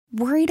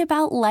Worried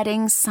about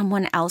letting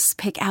someone else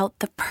pick out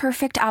the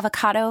perfect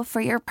avocado for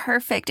your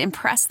perfect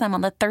impress them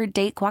on the third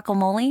date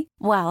guacamole?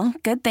 Well,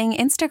 good thing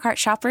Instacart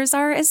shoppers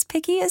are as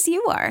picky as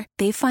you are.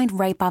 They find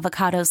ripe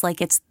avocados like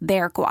it's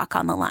their guac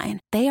on the line.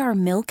 They are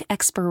milk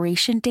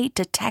expiration date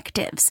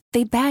detectives.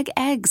 They bag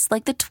eggs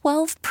like the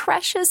 12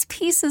 precious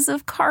pieces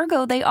of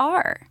cargo they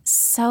are.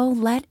 So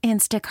let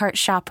Instacart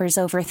shoppers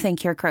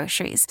overthink your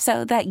groceries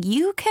so that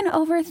you can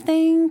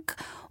overthink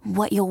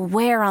what you'll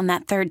wear on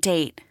that third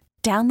date.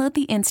 Download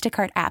the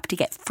Instacart app to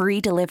get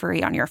free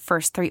delivery on your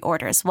first 3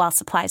 orders while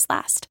supplies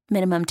last.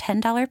 Minimum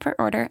 $10 per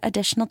order.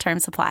 Additional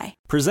terms apply.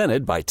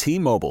 Presented by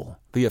T-Mobile,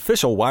 the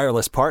official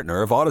wireless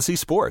partner of Odyssey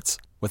Sports.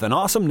 With an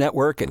awesome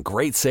network and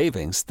great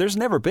savings, there's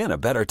never been a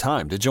better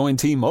time to join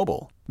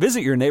T-Mobile. Visit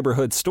your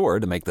neighborhood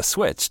store to make the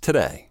switch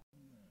today.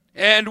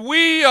 And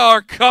we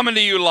are coming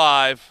to you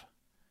live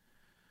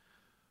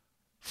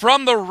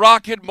from the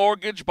Rocket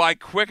Mortgage by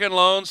Quicken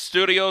Loans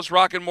Studios.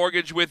 Rocket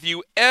Mortgage with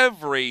you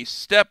every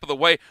step of the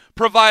way,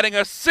 providing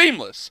a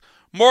seamless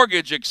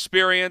mortgage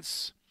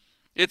experience.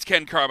 It's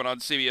Ken Carman on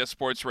CBS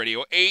Sports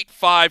Radio,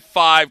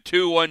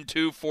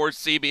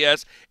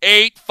 855-212-4CBS,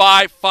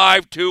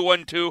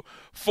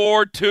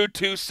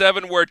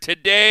 855-212-4227, where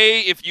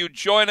today, if you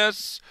join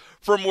us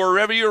from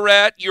wherever you're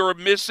at, you're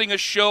missing a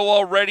show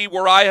already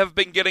where I have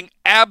been getting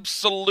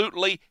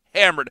absolutely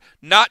hammered,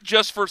 not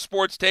just for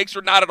sports takes,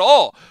 or not at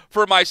all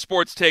for my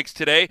sports takes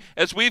today,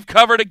 as we've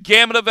covered a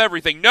gamut of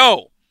everything.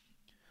 No,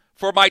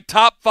 for my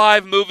top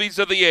 5 movies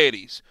of the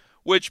 80s,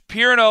 which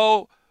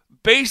Pierno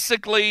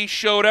basically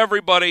showed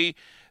everybody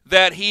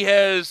that he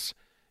is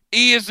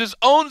his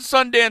own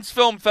Sundance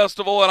Film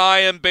Festival, and I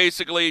am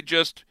basically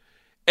just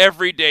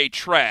everyday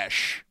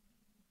trash.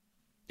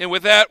 And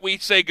with that, we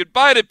say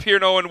goodbye to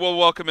Pierno, and we'll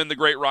welcome in the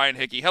great Ryan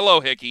Hickey. Hello,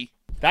 Hickey.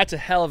 That's a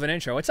hell of an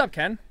intro. What's up,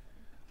 Ken?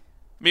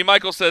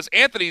 Michael says,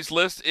 Anthony's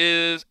list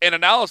is an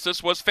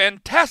analysis was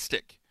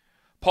fantastic.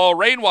 Paul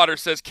Rainwater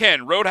says,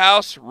 Ken,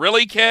 Roadhouse,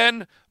 really,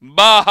 Ken?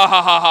 Bah ha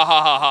ha ha ha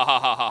ha ha ha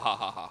ha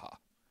ha ha.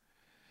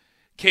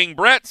 King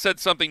Brett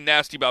said something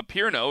nasty about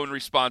Pierno in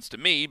response to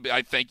me.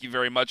 I thank you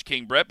very much,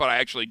 King Brett, but I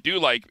actually do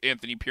like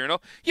Anthony Pierno.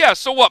 Yeah,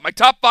 so what? My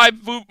top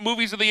 5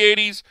 movies of the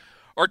 80s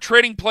are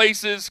Trading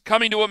Places,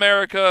 Coming to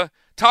America,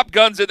 Top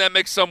Gun's in that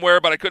mix somewhere,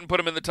 but I couldn't put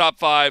him in the top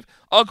 5.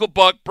 Uncle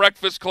Buck,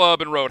 Breakfast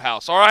Club, and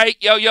Roadhouse. All right?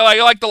 Yo, I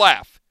like to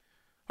laugh.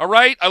 All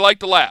right? I like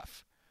to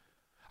laugh.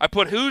 I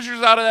put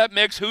Hoosiers out of that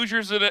mix.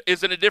 Hoosiers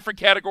is in a different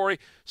category.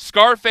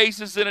 Scarface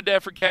is in a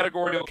different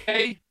category,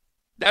 okay?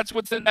 That's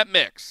what's in that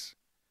mix.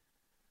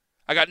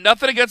 I got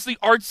nothing against the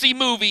artsy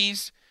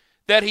movies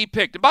that he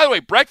picked. And by the way,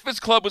 Breakfast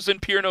Club was in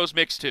Pierno's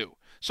mix too.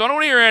 So I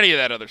don't hear any of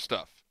that other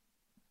stuff.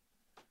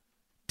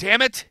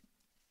 Damn it.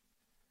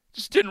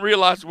 Just didn't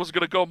realize it was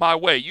going to go my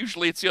way.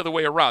 Usually it's the other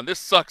way around. This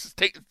sucks.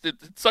 It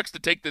sucks to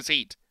take this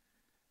heat.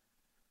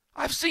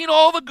 I've seen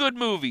all the good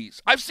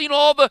movies. I've seen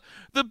all the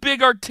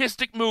big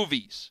artistic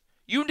movies.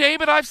 You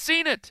name it, I've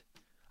seen it.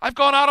 I've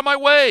gone out of my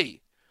way.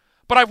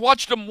 But I've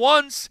watched them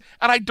once,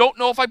 and I don't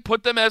know if I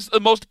put them as the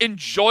most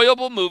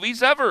enjoyable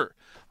movies ever.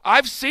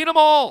 I've seen them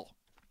all.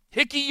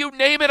 Hickey, you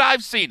name it,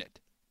 I've seen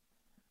it.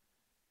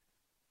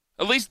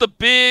 At least the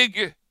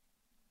big,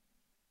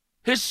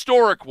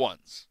 historic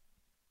ones.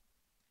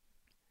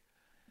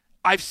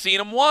 I've seen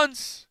them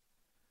once.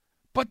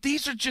 But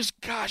these are just,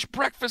 gosh,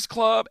 Breakfast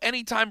Club.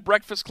 Anytime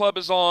Breakfast Club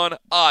is on,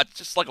 it's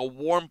just like a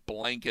warm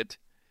blanket.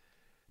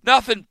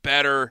 Nothing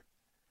better.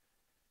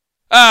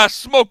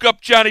 Smoke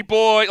up, Johnny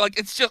boy. Like,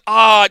 it's just,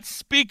 it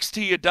speaks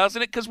to you,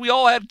 doesn't it? Because we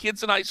all had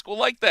kids in high school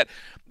like that.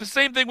 The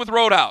same thing with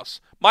Roadhouse.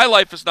 My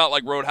life is not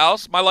like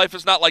Roadhouse. My life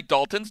is not like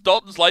Dalton's.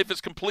 Dalton's life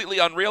is completely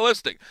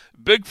unrealistic.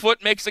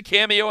 Bigfoot makes a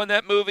cameo in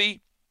that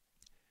movie.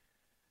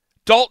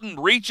 Dalton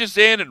reaches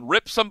in and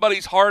rips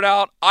somebody's heart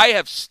out. I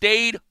have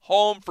stayed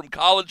home from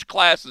college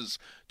classes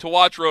to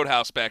watch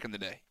Roadhouse back in the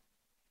day.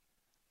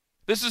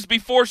 This is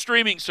before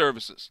streaming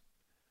services.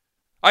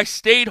 I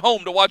stayed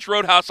home to watch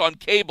Roadhouse on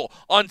cable,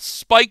 on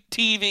Spike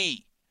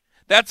TV.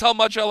 That's how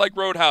much I like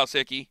Roadhouse,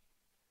 Hickey.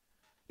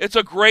 It's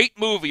a great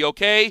movie,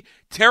 okay?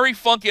 Terry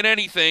Funk in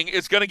anything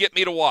is going to get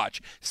me to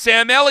watch.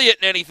 Sam Elliott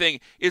in anything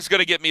is going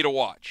to get me to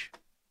watch.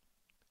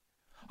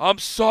 I'm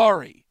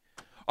sorry.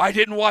 I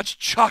didn't watch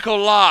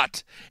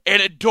Chocolat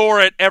and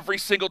adore it every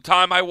single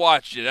time I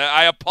watched it.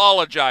 I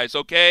apologize,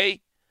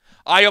 okay?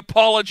 I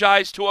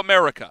apologize to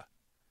America.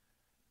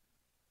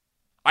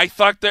 I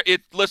thought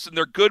listen,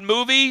 they're good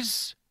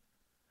movies,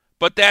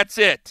 but that's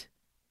it.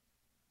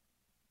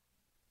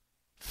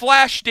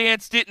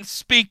 Flashdance didn't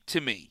speak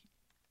to me.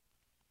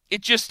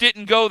 It just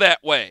didn't go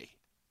that way.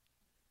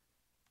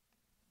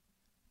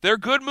 They're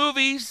good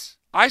movies.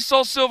 I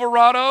saw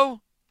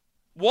Silverado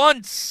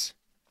once.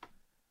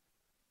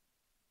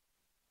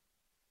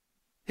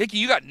 Hickey,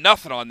 you got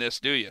nothing on this,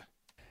 do you?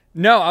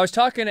 No, I was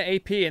talking to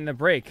AP in the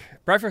break.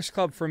 Breakfast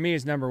Club for me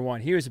is number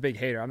 1. He was a big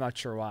hater. I'm not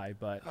sure why,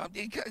 but...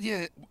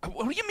 yeah.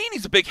 What do you mean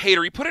he's a big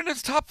hater? He put it in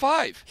his top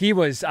 5. He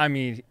was,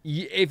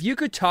 if you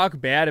could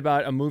talk bad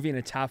about a movie in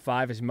a top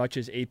 5 as much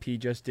as AP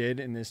just did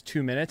in this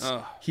 2 minutes,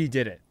 he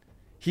did it.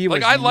 He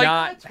was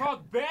I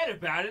talk bad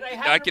about it.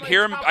 I could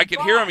hear him. I could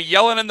hear him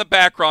yelling in the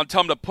background,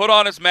 tell him to put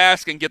on his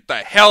mask and get the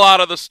hell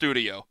out of the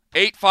studio.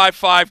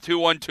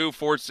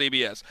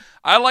 855-212-4CBS.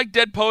 I like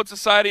Dead Poet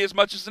Society as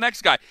much as the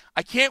next guy.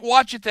 I can't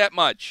watch it that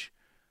much.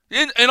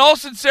 In all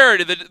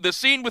sincerity, the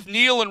scene with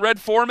Neil and Red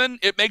Foreman,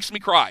 it makes me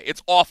cry.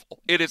 It's awful.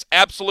 It is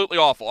absolutely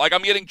awful. Like,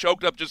 I'm getting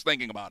choked up just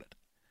thinking about it.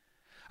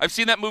 I've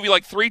seen that movie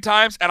like 3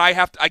 times, and I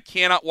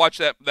cannot watch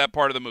that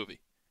part of the movie.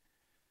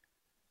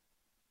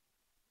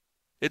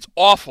 It's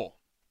awful.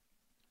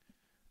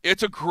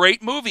 It's a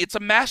great movie. It's a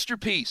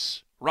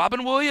masterpiece.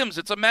 Robin Williams,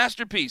 it's a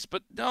masterpiece.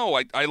 But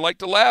no, I like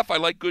to laugh. I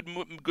like good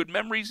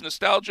memories,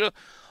 nostalgia.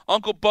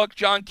 Uncle Buck,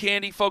 John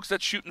Candy, folks,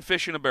 that's shooting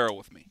fish in a barrel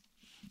with me.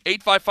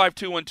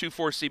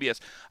 855-212-4CBS.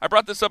 I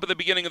brought this up at the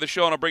beginning of the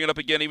show, and I'll bring it up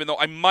again, even though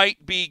I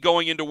might be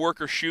going into work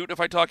or shoot if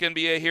I talk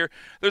NBA here.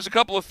 There's a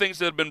couple of things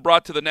that have been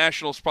brought to the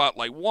national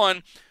spotlight.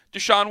 One,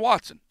 Deshaun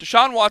Watson.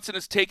 Deshaun Watson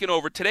has taken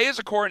over. Today is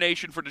a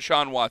coronation for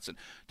Deshaun Watson.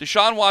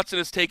 Deshaun Watson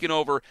has taken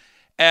over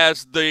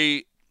as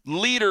the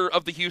leader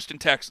of the Houston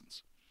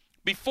Texans.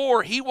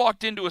 Before, he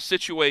walked into a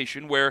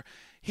situation where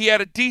he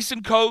had a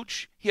decent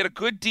coach, he had a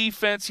good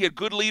defense, he had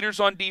good leaders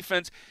on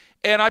defense,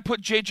 and I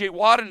put J.J.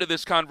 Watt into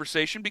this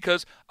conversation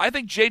because I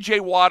think J.J.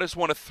 Watt is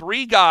one of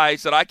 3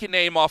 guys that I can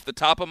name off the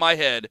top of my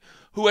head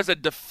who, as a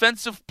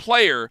defensive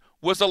player,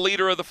 was a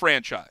leader of the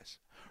franchise.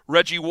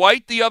 Reggie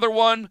White, the other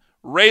one.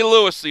 Ray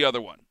Lewis, the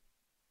other one.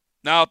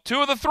 Now,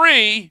 2 of the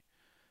 3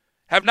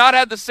 have not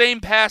had the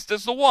same past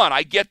as the one.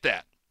 I get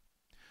that.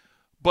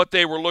 But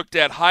they were looked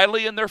at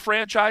highly in their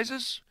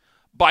franchises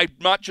by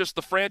not just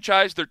the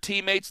franchise, their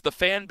teammates, the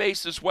fan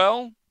base as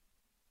well.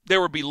 They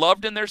were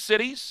beloved in their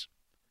cities.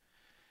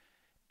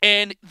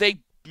 And they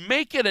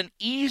make it an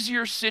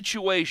easier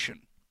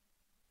situation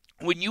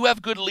when you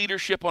have good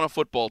leadership on a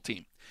football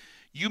team.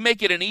 You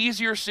make it an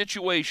easier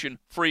situation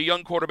for a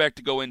young quarterback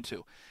to go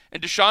into.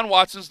 And Deshaun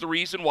Watson's the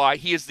reason why.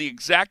 He is the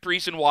exact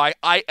reason why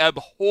I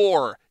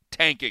abhor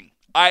tanking.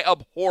 I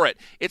abhor it.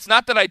 It's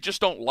not that I just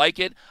don't like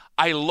it.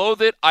 I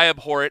loathe it. I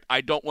abhor it.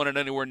 I don't want it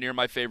anywhere near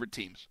my favorite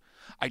teams.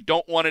 I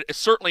don't want it. It's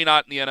certainly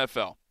not in the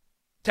NFL.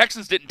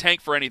 Texans didn't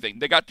tank for anything.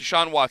 They got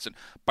Deshaun Watson.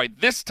 By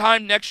this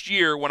time next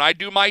year, when I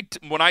do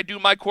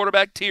my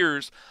quarterback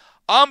tiers,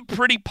 I'm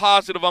pretty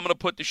positive I'm going to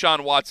put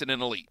Deshaun Watson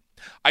in elite.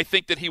 I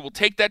think that he will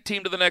take that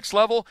team to the next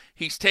level.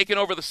 He's taken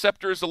over the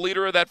scepter as the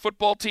leader of that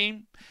football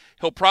team.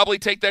 He'll probably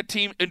take that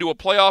team into a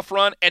playoff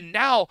run. And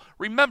now,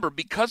 remember,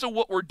 because of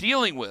what we're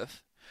dealing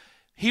with,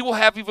 he will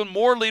have even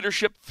more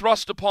leadership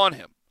thrust upon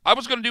him. I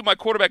was going to do my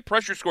quarterback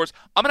pressure scores.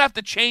 I'm going to have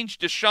to change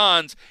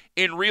Deshaun's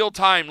in real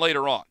time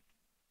later on.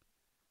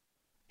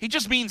 He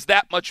just means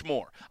that much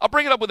more. I'll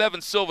bring it up with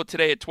Evan Silva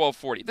today at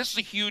 12:40. This is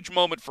a huge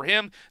moment for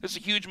him. This is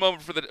a huge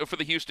moment for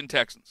the Houston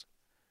Texans.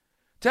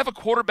 To have a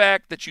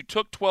quarterback that you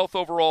took 12th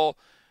overall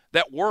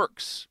that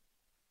works.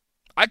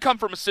 I come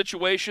from a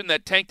situation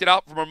that tanked it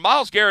out from where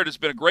Myles Garrett has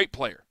been a great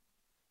player.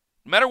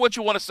 No matter what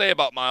you want to say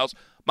about Myles,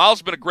 Myles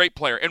has been a great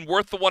player and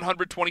worth the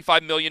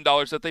 $125 million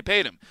that they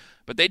paid him.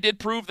 But they did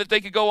prove that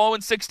they could go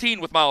 0-16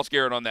 with Myles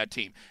Garrett on that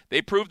team.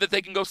 They proved that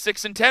they can go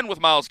 6-10 with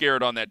Myles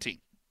Garrett on that team.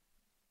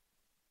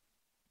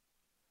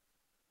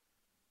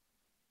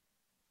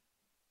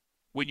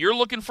 When you're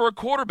looking for a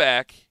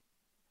quarterback,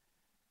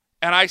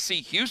 and I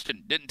see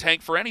Houston didn't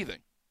tank for anything.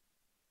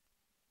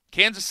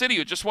 Kansas City,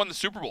 who just won the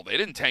Super Bowl, they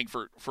didn't tank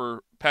for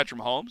Patrick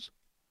Mahomes.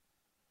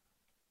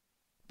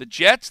 The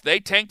Jets, they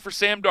tanked for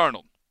Sam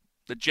Darnold.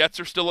 The Jets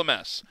are still a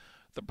mess.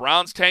 The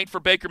Browns tanked for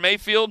Baker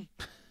Mayfield.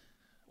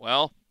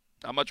 Well,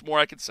 not much more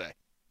I can say.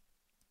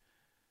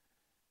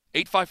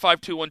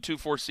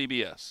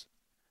 855-212-4CBS.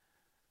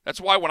 That's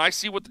why when I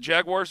see what the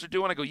Jaguars are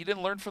doing, I go, you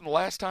didn't learn from the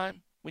last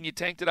time when you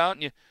tanked it out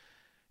and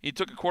you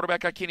took a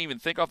quarterback I can't even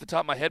think off the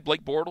top of my head,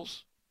 Blake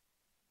Bortles?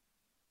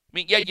 I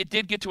mean, yeah, you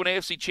did get to an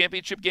AFC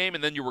championship game,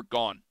 and then you were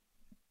gone.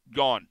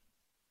 Gone.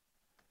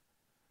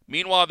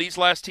 Meanwhile, these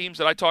last teams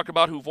that I talked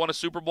about who've won a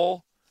Super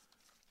Bowl,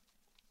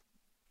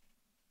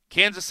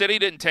 Kansas City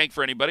didn't tank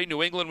for anybody.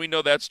 New England, we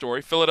know that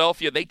story.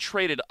 Philadelphia, they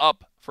traded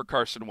up for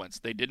Carson Wentz.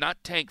 They did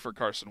not tank for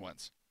Carson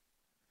Wentz.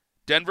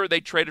 Denver, they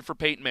traded for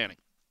Peyton Manning.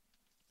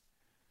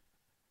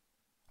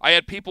 I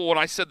had people, when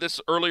I said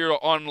this earlier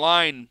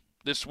online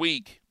this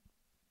week,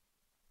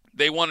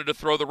 they wanted to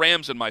throw the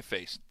Rams in my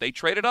face. They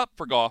traded up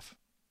for Goff.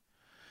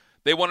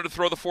 They wanted to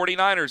throw the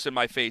 49ers in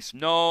my face.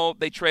 No,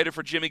 they traded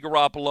for Jimmy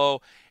Garoppolo,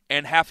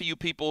 and half of you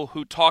people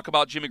who talk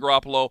about Jimmy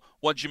Garoppolo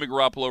want Jimmy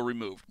Garoppolo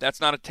removed. That's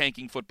not a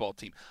tanking football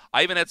team.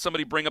 I even had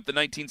somebody bring up the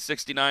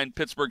 1969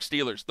 Pittsburgh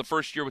Steelers, the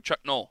first year with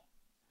Chuck Noll.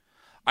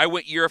 I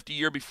went year after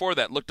year before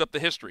that, looked up the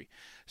history.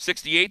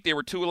 68, they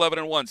were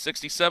 2-11-1.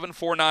 67,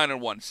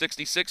 4-9-1.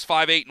 66,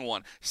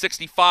 5-8-1.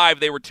 65,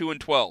 they were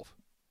 2-12.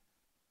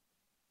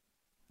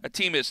 A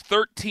team is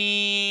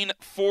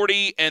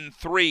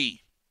 13-40-3.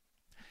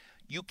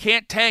 You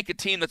can't tank a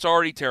team that's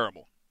already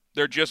terrible.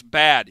 They're just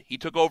bad. He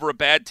took over a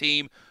bad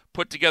team,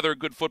 put together a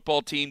good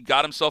football team,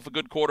 got himself a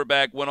good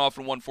quarterback, went off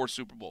and won 4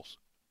 Super Bowls.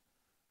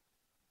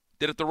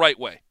 Did it the right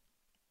way.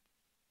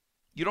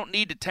 You don't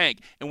need to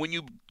tank. And when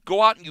you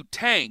go out and you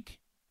tank,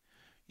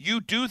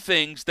 you do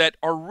things that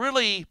are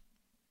really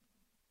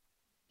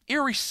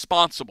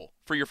irresponsible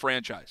for your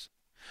franchise.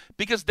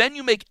 Because then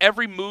you make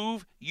every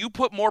move, you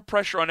put more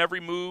pressure on every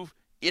move,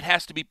 it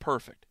has to be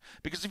perfect.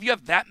 Because if you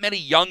have that many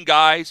young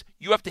guys,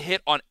 you have to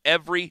hit on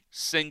every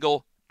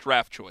single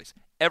draft choice.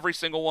 Every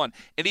single one.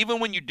 And even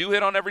when you do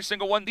hit on every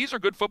single one, these are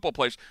good football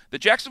players. The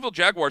Jacksonville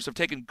Jaguars have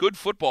taken good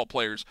football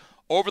players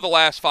over the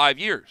last 5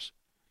 years.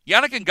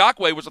 Yannick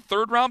Ngakoue was a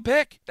third-round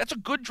pick. That's a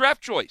good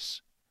draft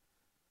choice.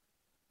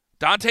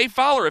 Dante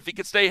Fowler, if he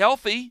could stay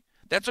healthy,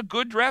 that's a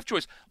good draft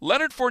choice.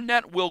 Leonard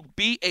Fournette will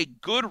be a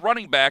good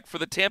running back for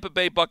the Tampa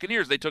Bay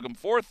Buccaneers. They took him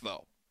 4th,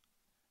 though.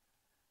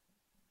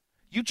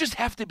 You just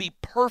have to be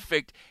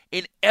perfect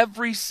in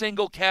every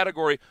single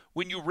category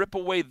when you rip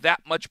away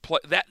that much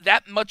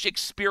that much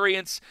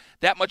experience,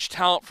 that much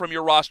talent from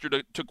your roster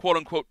to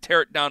quote-unquote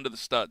tear it down to the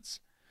studs.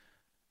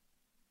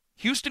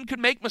 Houston could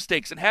make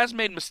mistakes and has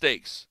made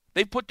mistakes.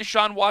 They've put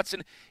Deshaun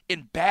Watson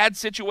in bad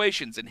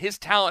situations, and his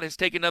talent has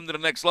taken them to the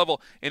next level,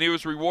 and he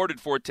was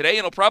rewarded for it today,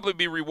 and he'll probably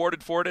be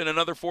rewarded for it in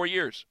another 4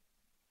 years.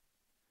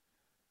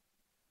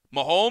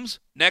 Mahomes,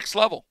 next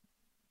level.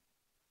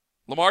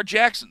 Lamar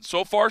Jackson,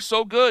 so far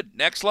so good,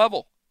 next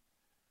level.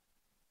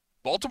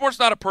 Baltimore's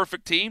not a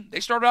perfect team.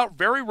 They started out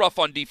very rough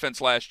on defense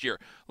last year.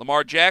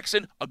 Lamar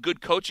Jackson, a good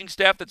coaching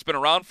staff that's been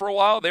around for a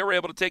while, they were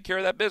able to take care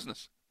of that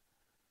business.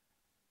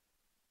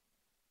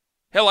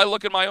 Hell, I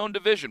look at my own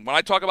division. When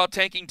I talk about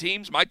tanking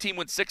teams, my team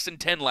went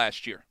 6-10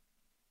 last year.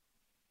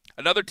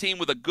 Another team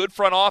with a good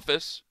front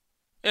office,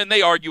 and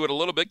they argue it a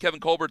little bit. Kevin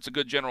Colbert's a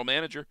good general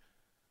manager.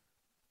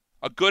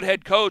 A good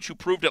head coach who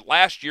proved it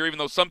last year, even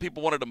though some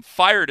people wanted him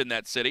fired in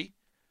that city.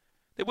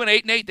 They went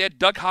 8-8. They had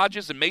Duck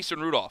Hodges and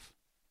Mason Rudolph.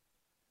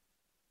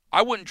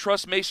 I wouldn't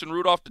trust Mason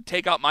Rudolph to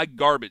take out my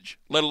garbage,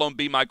 let alone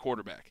be my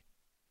quarterback.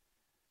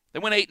 They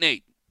went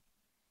 8-8.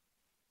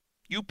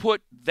 You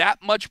put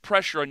that much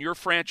pressure on your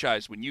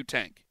franchise when you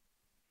tank.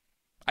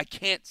 I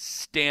can't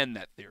stand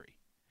that theory.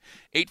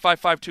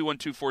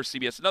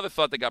 855-2124-CBS. Another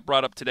thought that got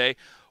brought up today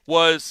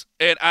was,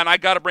 and I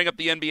got to bring up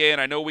the NBA,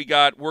 and I know we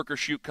got work or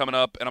shoot coming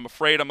up, and I'm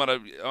afraid I'm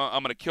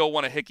gonna kill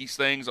one of Hickey's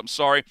things. I'm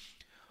sorry.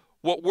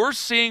 What we're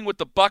seeing with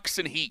the Bucks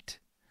and Heat,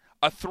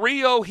 a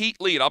 3-0 Heat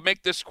lead. I'll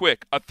make this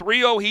quick. A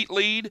 3-0 Heat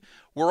lead.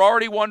 We're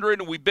already wondering,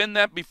 and we've been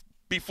that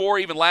before,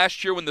 even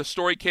last year when the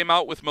story came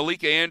out with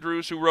Malika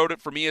Andrews, who wrote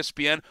it from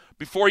ESPN,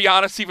 before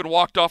Giannis even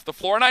walked off the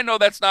floor. And I know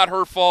that's not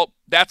her fault.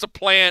 That's a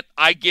plant.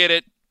 I get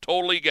it.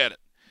 Totally get it.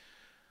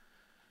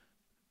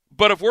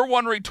 But if we're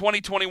wondering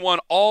 2021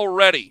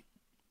 already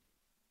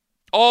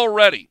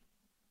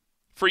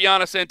for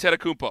Giannis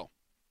Antetokounmpo,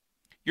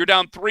 you're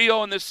down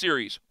 3-0 in this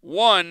series.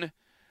 One,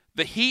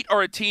 the Heat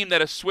are a team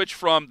that has switched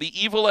from the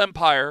evil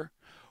empire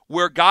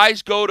where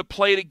guys go to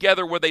play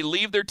together, where they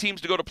leave their teams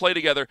to go to play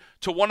together,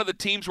 to one of the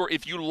teams where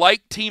if you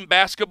like team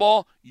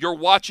basketball, you're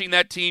watching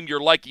that team,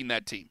 you're liking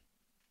that team.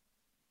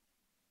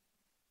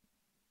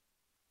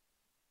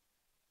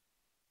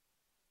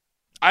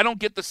 I don't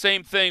get the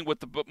same thing with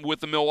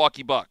the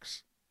Milwaukee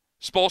Bucks.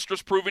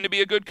 Spoelstra's proving to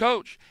be a good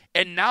coach.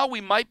 And now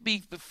we might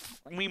be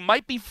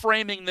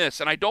framing this,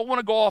 and I don't want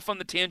to go off on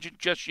the tangent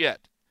just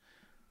yet,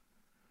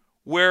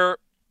 where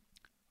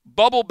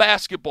bubble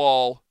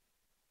basketball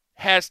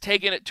has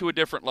taken it to a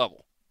different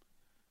level.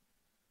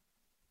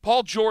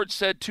 Paul George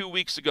said 2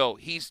 weeks ago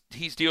he's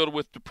dealt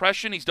with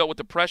depression. He's dealt with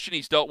depression.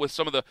 He's dealt with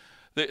some of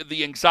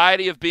the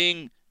anxiety of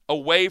being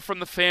away from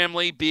the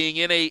family, being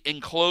in a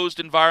enclosed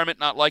environment,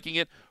 not liking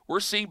it. We're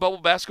seeing bubble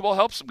basketball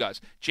help some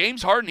guys.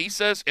 James Harden, he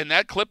says in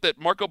that clip that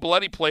Marco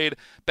Belletti played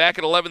back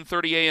at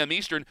 11:30 a.m.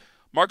 Eastern,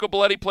 Marco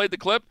Belletti played the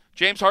clip.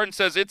 James Harden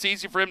says it's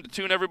easy for him to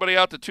tune everybody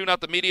out, to tune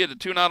out the media, to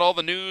tune out all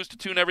the news, to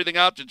tune everything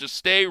out, to just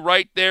stay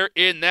right there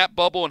in that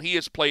bubble, and he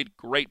has played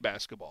great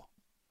basketball.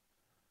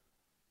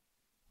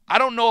 I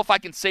don't know if I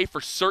can say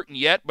for certain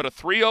yet, but a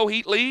 3-0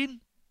 Heat lead,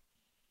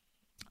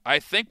 I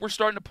think we're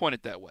starting to point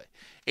it that way.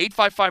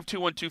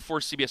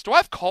 855-2124-CBS. Do I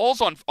have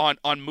calls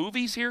on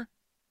movies here?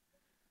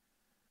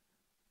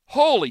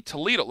 Holy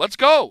Toledo. Let's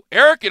go.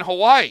 Eric in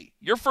Hawaii.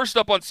 You're first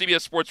up on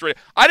CBS Sports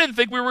Radio. I didn't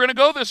think we were going to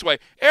go this way.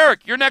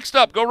 Eric, you're next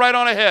up. Go right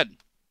on ahead.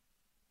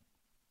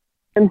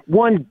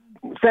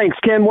 Thanks,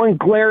 Ken. One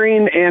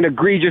glaring and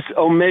egregious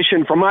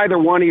omission from either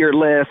one of your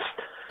lists.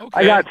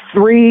 Okay. I got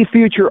 3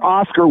 future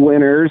Oscar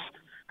winners.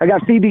 I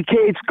got Phoebe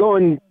Cates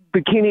going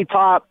bikini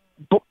top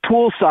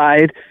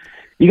poolside.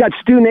 You got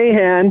Stu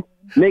Nahan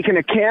making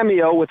a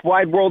cameo with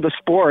Wide World of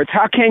Sports.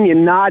 How can you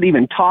not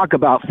even talk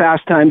about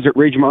Fast Times at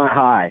Ridgemont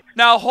High?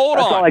 Now, hold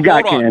on. That's all I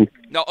got, Ken.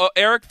 Now,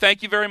 Eric,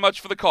 thank you very much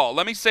for the call.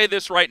 Let me say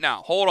this right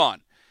now. Hold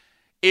on.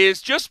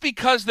 Is just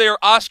because they're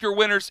Oscar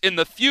winners in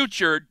the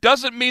future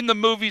doesn't mean the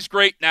movie's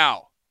great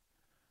now.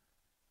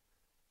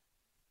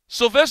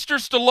 Sylvester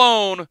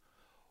Stallone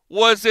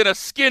was in a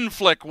skin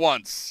flick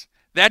once.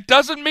 That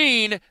doesn't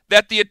mean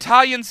that The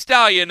Italian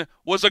Stallion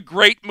was a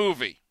great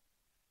movie.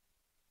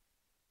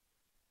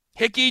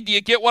 Hickey, do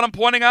you get what I'm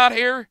pointing out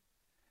here?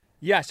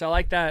 Yes, I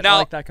like that. Now, I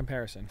like that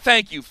comparison.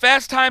 Thank you.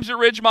 Fast Times at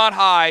Ridgemont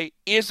High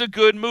is a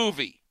good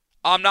movie.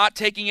 I'm not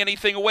taking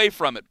anything away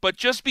from it. But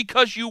just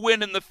because you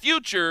win in the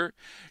future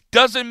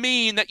doesn't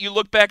mean that you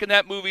look back and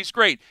that movie's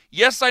great.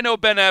 Yes, I know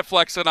Ben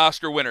Affleck's an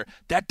Oscar winner.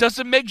 That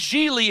doesn't make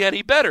Geely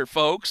any better,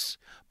 folks.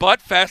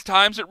 But Fast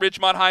Times at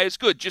Ridgemont High is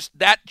good. Just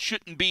that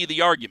shouldn't be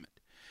the argument.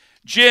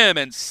 Jim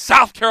in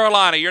South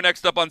Carolina, you're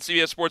next up on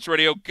CBS Sports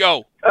Radio.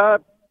 Go.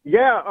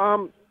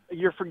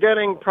 You're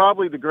forgetting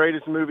probably the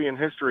greatest movie in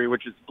history,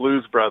 which is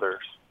Blues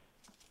Brothers.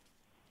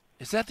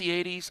 Is that the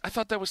 80s? I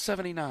thought that was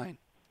 79.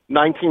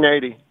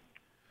 1980.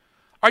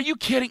 Are you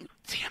kidding?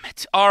 Damn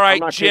it. All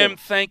right, Jim, kidding.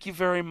 Thank you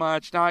very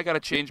much. Now I got to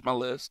change my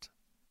list.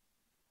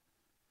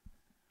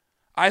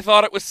 I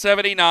thought it was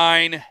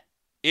 79.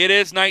 It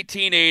is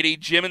 1980.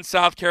 Jim in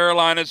South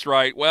Carolina's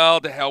right. Well,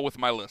 to hell with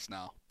my list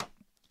now.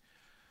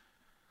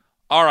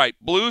 All right,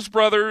 Blues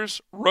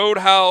Brothers,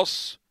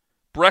 Roadhouse,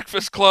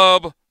 Breakfast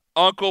Club,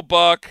 Uncle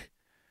Buck,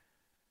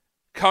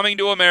 Coming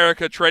to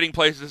America, Trading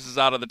Places is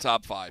out of the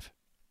top 5.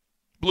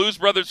 Blues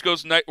Brothers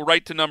goes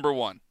right to number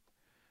 1.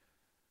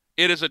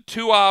 It is a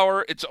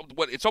 2-hour, it's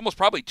almost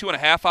probably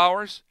 2.5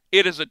 hours.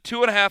 It is a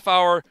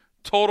 2.5-hour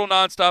total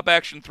nonstop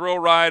action thrill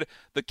ride.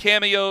 The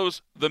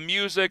cameos, the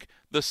music,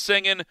 the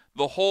singing,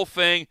 the whole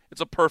thing.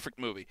 It's a perfect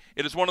movie.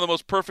 It is one of the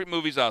most perfect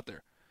movies out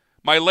there.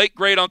 My late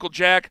great Uncle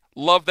Jack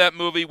loved that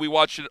movie. We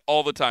watched it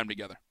all the time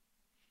together.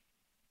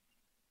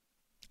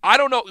 I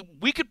don't know.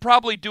 We could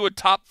probably do a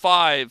top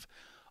 5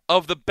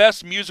 of the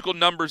best musical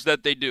numbers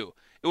that they do.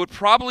 It would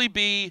probably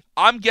be,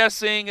 I'm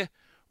guessing,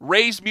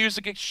 Ray's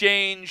Music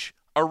Exchange,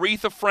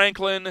 Aretha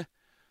Franklin,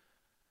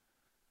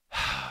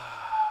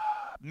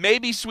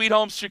 maybe Sweet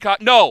Home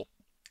Chicago. No,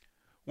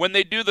 when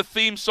they do the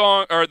theme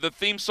song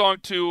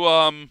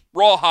to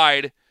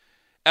Rawhide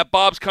at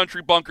Bob's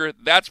Country Bunker,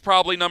 that's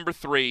probably number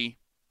 3.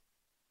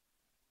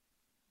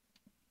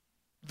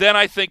 Then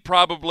I think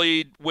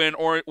probably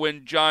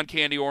when John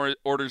Candy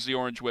orders the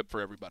orange whip for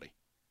everybody,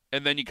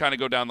 and then you kind of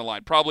go down the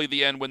line. Probably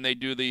the end when they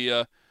do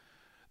the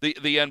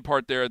end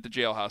part there at the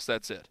jailhouse.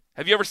 That's it.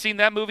 Have you ever seen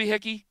that movie,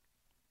 Hickey?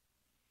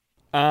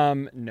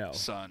 No.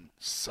 Son,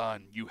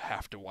 you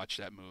have to watch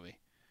that movie.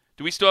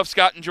 Do we still have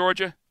Scott in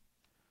Georgia?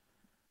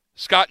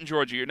 Scott in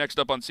Georgia, you're next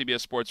up on CBS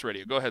Sports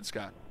Radio. Go ahead,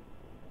 Scott.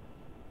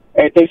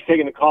 Hey, thanks for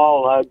taking the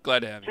call. Glad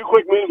to have you. 2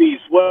 quick movies.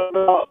 What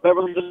about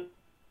Beverly Hills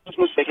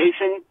Christmas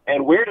Vacation?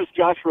 And where does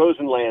Josh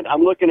Rosen land?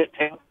 I'm looking at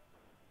Tampa.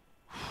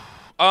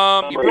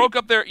 You broke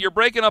up there. You're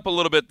breaking up a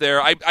little bit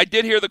there. I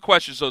did hear the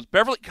question. So it's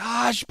Beverly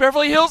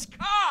Hills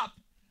Cop.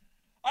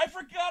 I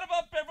forgot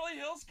about Beverly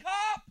Hills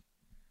Cop.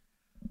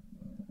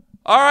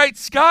 All right,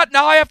 Scott,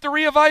 now I have to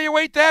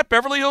reevaluate that.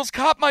 Beverly Hills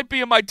Cop might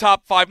be in my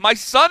top 5. My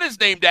son is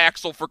named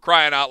Axel, for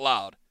crying out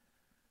loud.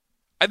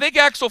 I think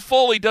Axel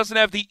Foley doesn't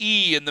have the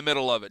E in the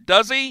middle of it.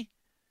 Does he?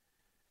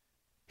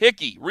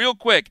 Hickey, real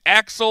quick.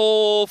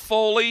 Axel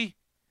Foley.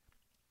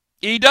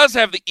 He does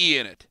have the E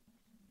in it.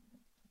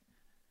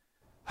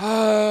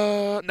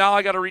 Now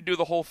I got to redo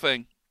the whole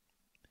thing.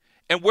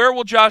 And where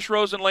will Josh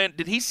Rosen land?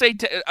 Did he say?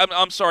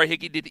 I'm sorry,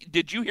 Hickey.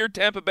 Did you hear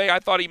Tampa Bay? I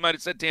thought he might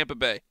have said Tampa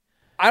Bay.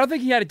 I don't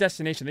think he had a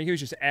destination. I think he was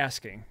just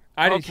asking.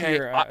 I didn't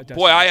hear a destination.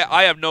 Boy,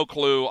 I have no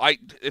clue.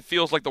 It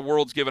feels like the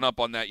world's given up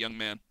on that young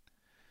man.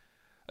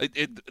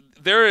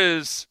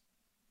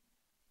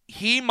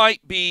 He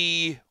might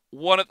be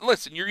one of.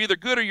 Listen, you're either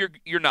good or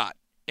you're not,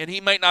 and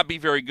he might not be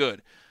very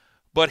good.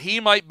 But he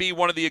might be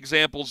one of the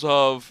examples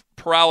of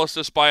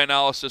paralysis by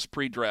analysis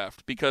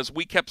pre-draft, because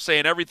we kept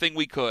saying everything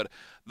we could.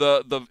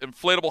 The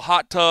inflatable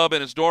hot tub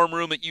in his dorm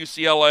room at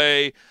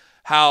UCLA,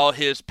 how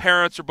his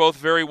parents are both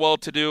very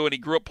well-to-do, and he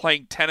grew up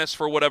playing tennis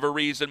for whatever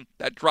reason.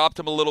 That dropped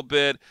him a little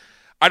bit.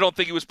 I don't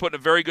think he was put in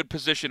a very good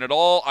position at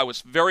all. I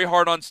was very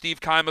hard on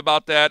Steve Keim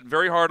about that,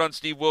 very hard on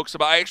Steve Wilkes.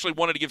 I actually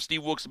wanted to give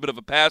Steve Wilkes a bit of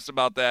a pass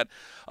about that,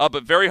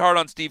 but very hard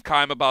on Steve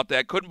Keim about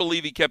that. Couldn't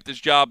believe he kept his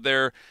job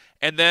there.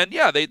 And then,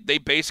 they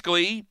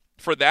basically,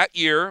 for that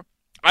year,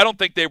 I don't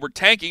think they were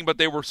tanking, but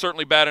they were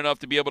certainly bad enough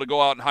to be able to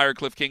go out and hire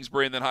Cliff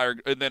Kingsbury and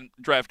then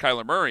draft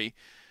Kyler Murray.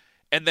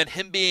 And then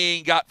him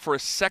being got for a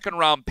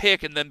second-round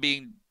pick and then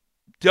being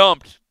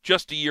dumped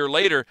just a year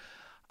later,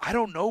 I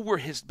don't know where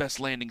his best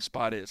landing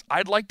spot is.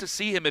 I'd like to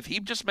see him. If he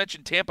just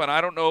mentioned Tampa, and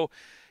I don't know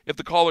if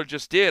the caller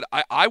just did,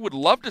 I would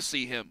love to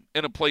see him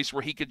in a place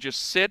where he could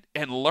just sit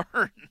and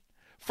learn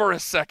for a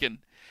second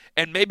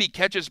and maybe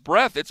catch his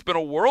breath. It's been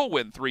a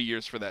whirlwind 3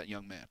 years for that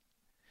young man.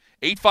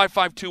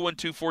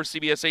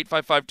 855-2124-CBS,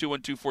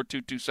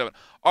 855-212-4227.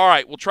 All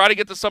right, we'll try to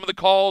get to some of the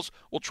calls.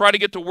 We'll try to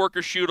get to work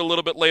or shoot a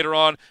little bit later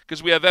on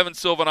because we have Evan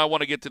Silva, and I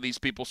want to get to these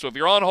people. So if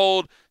you're on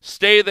hold,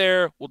 stay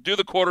there. We'll do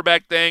the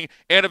quarterback thing,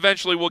 and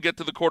eventually we'll get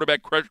to the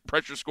quarterback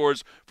pressure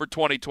scores for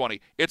 2020.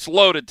 It's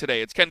loaded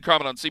today. It's Ken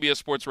Carman on CBS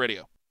Sports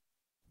Radio.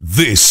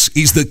 This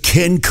is the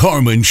Ken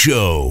Carman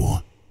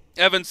Show.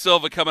 Evan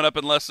Silva coming up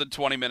in less than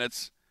 20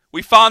 minutes.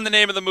 We found the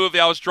name of the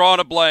movie. I was drawing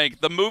a blank.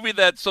 The movie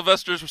that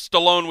Sylvester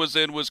Stallone was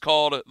in was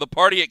called The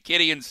Party at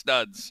Kitty and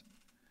Stud's.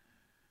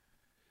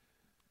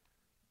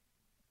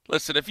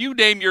 Listen, if you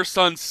name your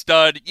son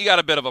Stud, you got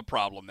a bit of a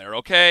problem there,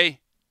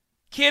 okay?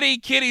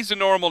 Kitty's a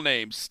normal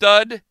name.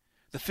 Stud,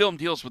 the film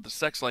deals with the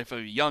sex life of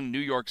a young New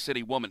York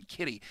City woman,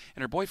 Kitty,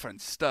 and her boyfriend,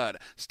 Stud.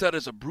 Stud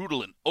is a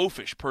brutal and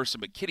oafish person,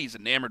 but Kitty's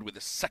enamored with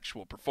his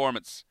sexual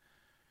performance.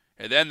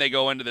 And then they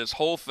go into this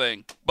whole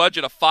thing.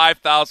 Budget of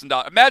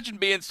 $5,000. Imagine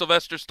being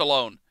Sylvester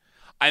Stallone.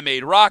 I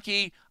made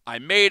Rocky. I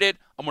made it.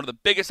 I'm one of the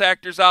biggest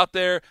actors out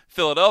there.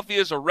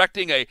 Philadelphia is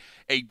erecting a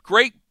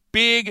great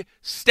big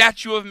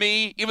statue of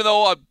me, even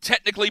though I'm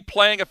technically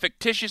playing a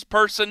fictitious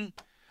person.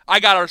 I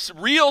got a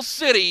real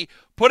city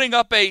putting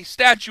up a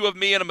statue of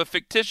me and I'm a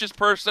fictitious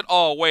person.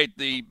 Oh, wait,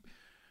 the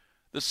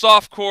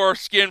softcore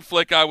skin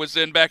flick I was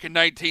in back in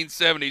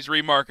 1970s,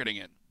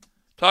 remarketing it.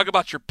 Talk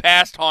about your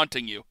past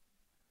haunting you.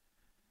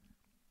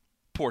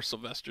 Poor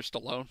Sylvester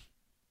Stallone.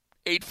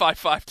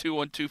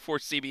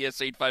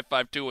 855-2124-CBS,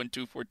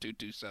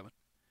 855-212-4227.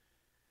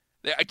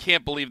 I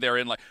can't believe they're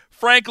in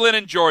Franklin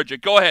in Georgia.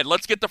 Go ahead.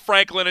 Let's get to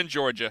Franklin in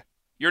Georgia.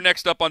 You're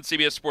next up on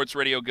CBS Sports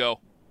Radio. Go.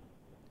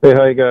 Hey,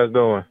 how you guys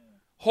doing?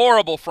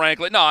 Horrible,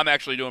 Franklin. No, I'm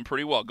actually doing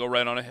pretty well. Go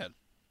right on ahead.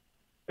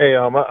 Hey,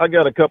 I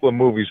got a couple of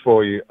movies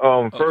for you.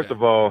 First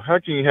of all, how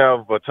can you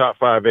have a top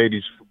 5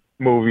 80s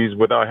movies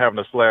without having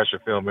a slasher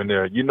film in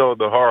there? You know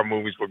the horror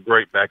movies were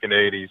great back in the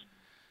 80s,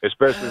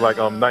 especially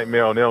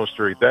Nightmare on Elm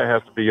Street. That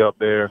has to be up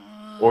there.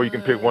 Or you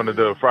can pick one of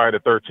the Friday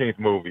the 13th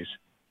movies.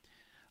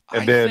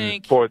 And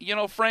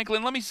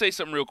Franklin, let me say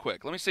something real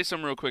quick. I'll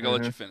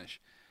let you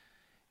finish.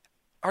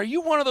 Are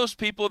you one of those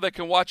people that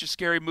can watch a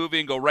scary movie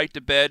and go right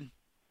to bed?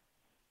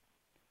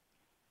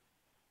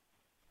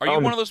 Are you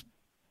one of those?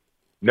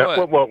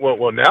 No,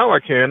 well, now I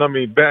can. I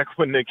mean, back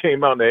when they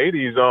came out in the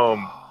 80s,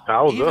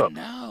 I was up.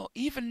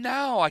 Even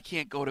now, I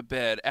can't go to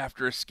bed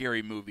after a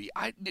scary movie.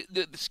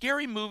 The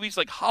scary movies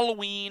like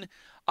Halloween.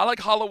 I like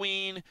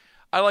Halloween.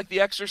 I like The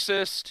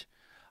Exorcist.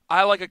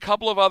 I like a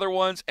couple of other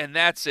ones, and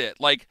that's it.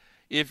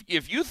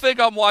 If you think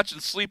I'm watching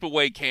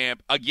Sleepaway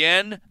Camp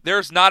again,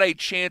 there's not a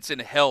chance in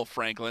hell,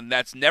 Franklin.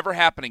 That's never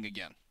happening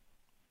again.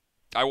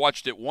 I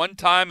watched it one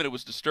time, and it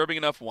was disturbing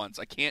enough once.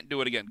 I can't do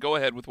it again. Go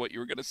ahead with what you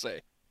were going to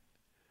say.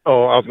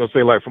 Oh, I was going to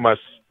say,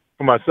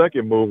 for my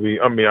second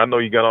movie, I mean, I know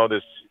you got all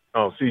this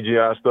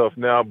CGI stuff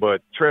now,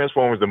 but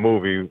Transformers the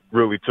movie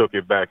really took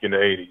it back in the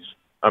 80s.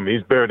 I mean,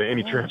 it's better than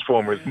any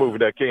Transformers movie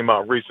that came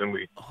out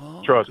recently.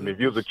 Trust me, if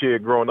you was a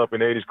kid growing up in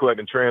the 80s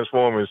collecting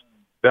Transformers,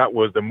 that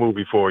was the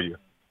movie for you.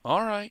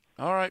 All right,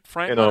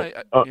 Franklin.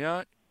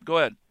 Yeah, go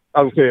ahead.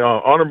 I would say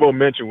honorable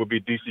mention would be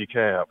DC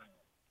Cab.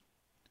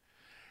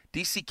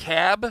 DC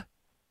Cab?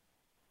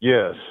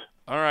 Yes.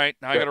 All right,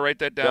 now I got to write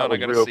that down. I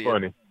got to see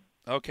funny. it.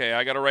 Okay,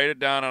 I got to write it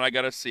down and I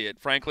got to see it.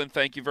 Franklin,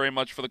 thank you very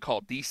much for the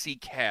call.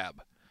 DC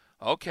Cab.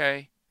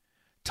 Okay.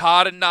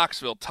 Todd in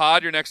Knoxville.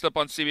 Todd, you're next up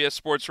on CBS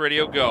Sports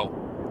Radio. Go.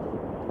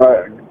 All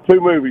right, 2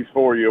 movies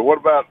for you. What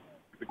about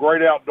The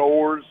Great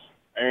Outdoors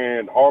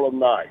and Harlem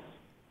Nights?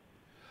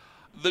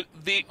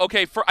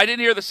 I didn't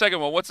hear the second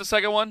one. What's the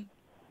second one?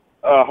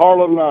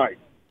 Harlem Nights.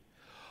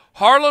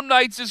 Harlem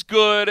Nights is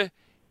good.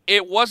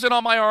 It wasn't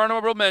on my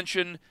honorable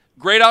mention.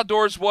 Great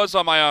Outdoors was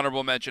on my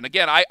honorable mention.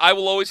 Again, I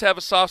will always have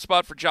a soft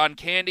spot for John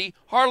Candy.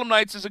 Harlem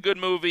Nights is a good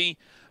movie.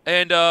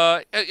 And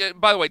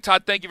by the way,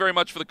 Todd, thank you very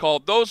much for the call.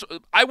 Those,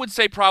 I would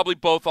say, probably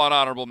both on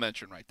honorable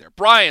mention right there.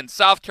 Brian,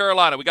 South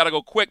Carolina. We got to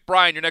go quick.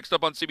 Brian, you're next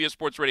up on CBS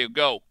Sports Radio.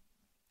 Go.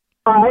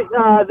 All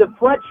right, the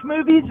Fletch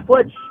movies,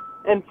 Fletch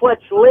and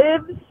Fletch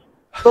Lives,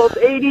 both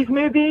 80s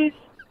movies,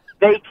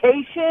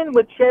 Vacation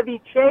with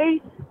Chevy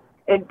Chase,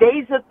 and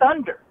Days of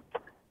Thunder.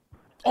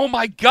 Oh,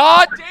 my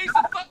God.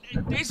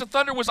 Days of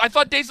Thunder was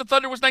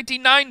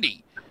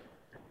 1990.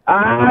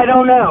 I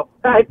don't know.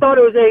 I thought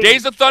it was 80s.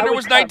 Days of Thunder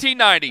was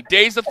 1990.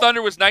 Days of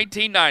Thunder was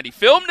 1990.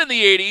 Filmed in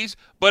the 80s,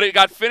 but it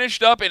got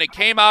finished up and it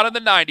came out in the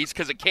 90s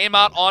because it came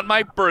out on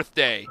my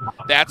birthday.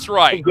 That's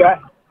right. Yeah.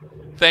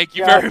 Thank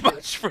you very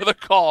much for the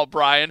call,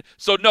 Brian.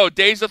 So, no,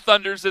 Days of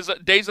Thunder is a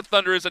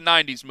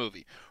 90s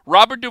movie.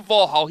 Robert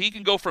Duvall, how he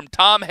can go from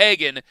Tom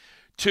Hagen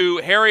to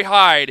Harry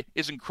Hyde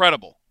is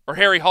incredible. Or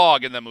Harry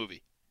Hogg in the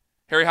movie.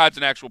 Harry Hyde's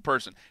an actual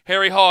person.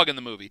 Harry Hogg in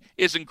the movie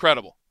is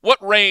incredible. What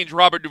range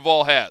Robert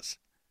Duvall has.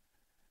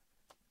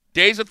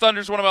 Days of Thunder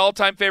is one of my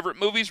all-time favorite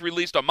movies,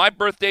 released on my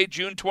birthday,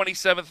 June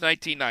 27th,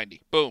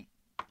 1990. Boom.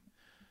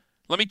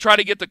 Let me try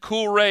to get to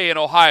Cool Ray in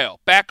Ohio.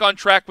 Back on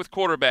track with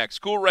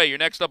quarterbacks. Cool Ray, you're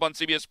next up on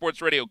CBS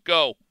Sports Radio.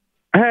 Go.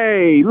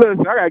 Hey,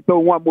 listen, I got to throw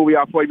one movie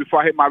out for you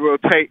before I hit my real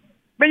tape.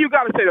 Man, you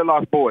got to say The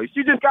Lost Boys.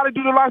 You just got to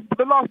do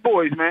The Lost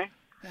Boys, man.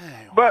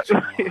 But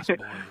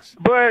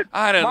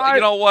I don't know.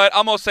 You know what?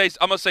 I'm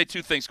gonna say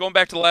two things. Going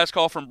back to the last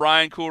call from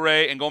Brian Cool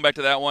Ray and going back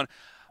to that one,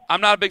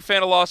 I'm not a big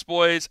fan of Lost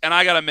Boys, and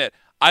I gotta admit,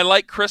 I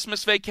like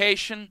Christmas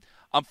Vacation.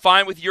 I'm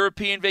fine with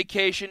European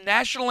Vacation.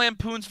 National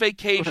Lampoon's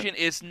Vacation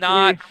is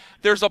not.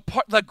 There's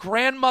the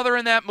grandmother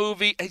in that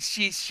movie.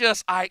 She's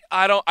just I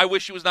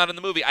wish she was not in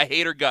the movie. I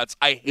hate her guts.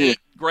 I hate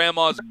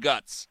Grandma's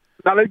guts.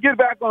 Now let's get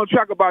back on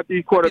track about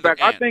these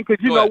quarterbacks. I think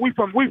because we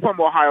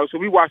from Ohio, so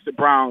we watch the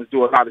Browns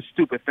do a lot of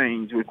stupid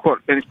things with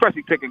and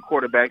especially picking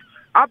quarterbacks.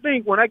 I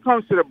think when it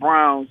comes to the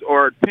Browns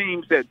or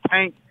teams that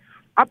tank,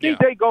 I think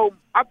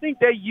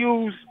they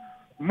use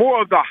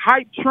more of the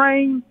hype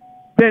train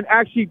than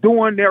actually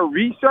doing their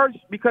research,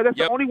 because that's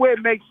the only way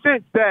it makes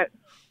sense that,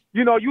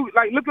 you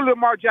look at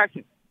Lamar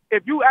Jackson.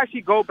 If you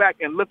actually go back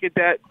and look at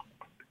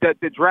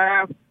the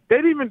draft, they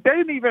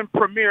didn't even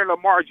premiere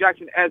Lamar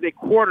Jackson as a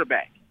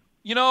quarterback.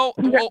 You know,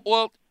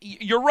 well,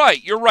 you're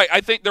right. You're right. I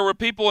think there were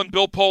people, and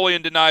Bill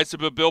Polian denies it,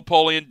 but Bill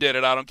Polian did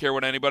it. I don't care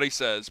what anybody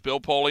says. Bill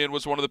Polian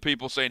was one of the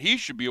people saying he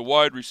should be a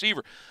wide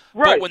receiver.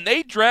 Right. But when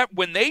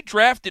they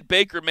drafted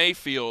Baker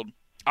Mayfield,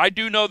 I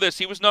do know this.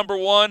 He was number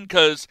one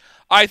because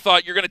I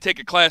thought you're going to take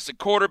a classic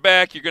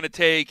quarterback. You're going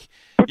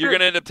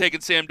to end up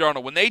taking Sam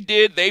Darnold. When they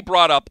did, they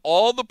brought up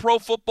all the Pro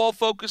Football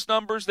Focus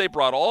numbers. They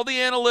brought all the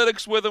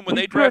analytics with them when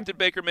they drafted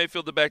Baker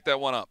Mayfield to back that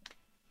one up.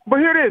 But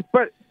here it is.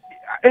 But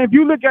if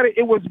you look at it,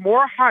 it was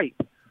more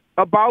hype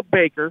about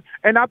Baker,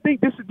 and I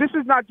think this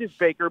is not just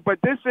Baker, but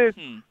this is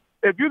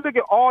if you look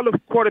at all the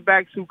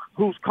quarterbacks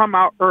who's come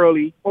out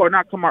early, or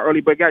not come out early,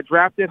 but got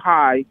drafted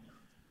high,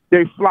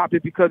 they flopped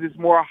it because it's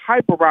more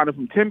hype around it,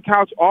 from Tim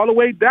Couch all the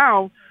way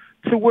down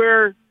to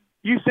where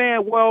you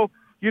saying, well,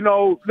 you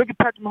know, look at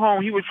Patrick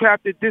Mahomes, he was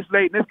drafted this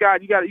late, and this guy,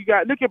 you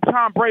got look at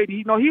Tom Brady,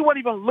 you know, he wasn't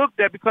even looked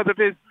at because of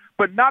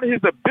but not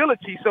his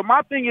ability. So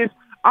my thing is,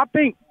 I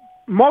think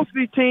most of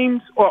these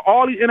teams, or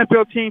all these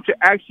NFL teams, should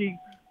actually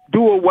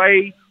do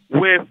away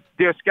with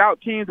their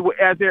scout teams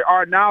as they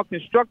are now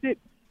constructed,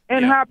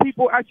 and have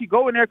people actually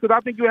go in there, because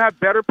I think you'll have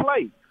better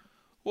play.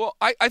 Well,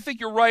 I think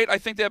you're right. I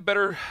think they have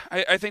better.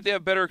 I think they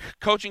have better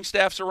coaching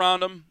staffs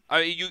around them.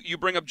 You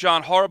bring up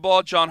John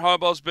Harbaugh. John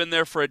Harbaugh's been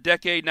there for a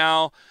decade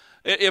now.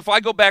 If I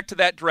go back to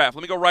that draft,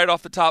 let me go right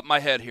off the top of my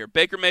head here.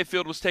 Baker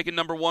Mayfield was taken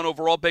number one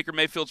overall. Baker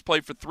Mayfield's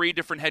played for 3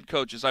 different head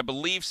coaches. I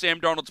believe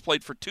Sam Darnold's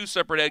played for 2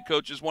 separate head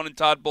coaches, one in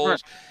Todd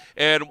Bowles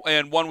and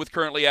one with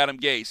currently Adam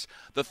Gase.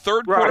 The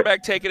third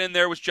quarterback taken in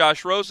there was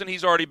Josh Rosen.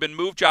 He's already been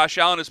moved. Josh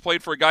Allen has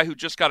played for a guy who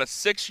just got a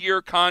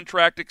 6-year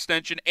contract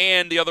extension,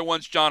 and the other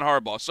one's John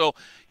Harbaugh. So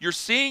you're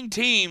seeing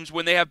teams,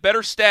 when they have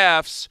better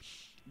staffs,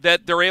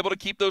 that they're able to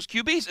keep those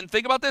QBs. And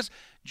think about this.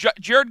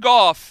 Jared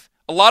Goff,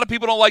 a lot of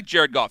people don't like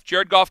Jared Goff.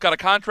 Jared Goff got a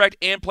contract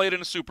and played in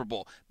a Super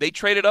Bowl. They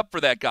traded up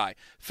for that guy.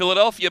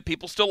 Philadelphia,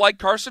 people still like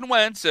Carson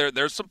Wentz.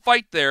 There's some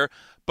fight there,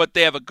 but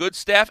they have a good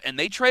staff, and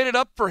they traded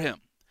up for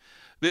him.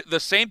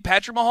 The same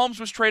Patrick Mahomes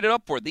was traded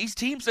up for. These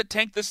teams that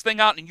tank this thing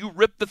out and you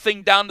rip the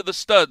thing down to the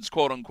studs,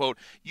 quote unquote,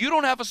 you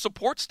don't have a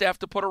support staff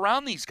to put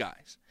around these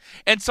guys.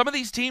 And some of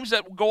these teams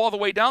that go all the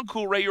way down,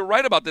 Cool Ray, you're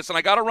right about this, and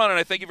I got to run, and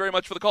I thank you very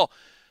much for the call.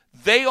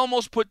 They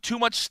almost put too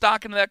much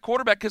stock into that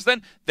quarterback, because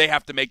then they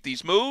have to make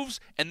these moves,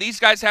 and these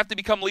guys have to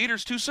become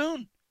leaders too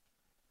soon.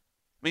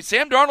 I mean,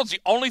 Sam Darnold's the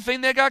only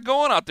thing they got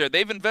going out there.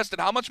 They've invested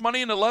how much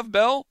money into Lev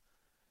Bell?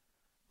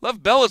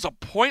 Lev Bell is a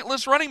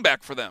pointless running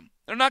back for them.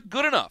 They're not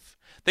good enough.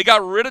 They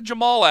got rid of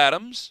Jamal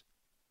Adams.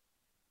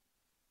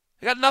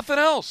 They got nothing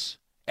else.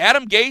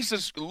 Adam Gase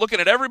is looking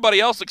at everybody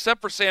else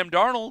except for Sam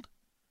Darnold.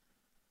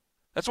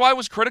 That's why I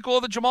was critical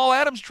of the Jamal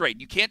Adams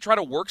trade. You can't try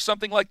to work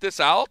something like this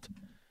out,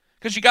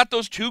 because you got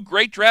those 2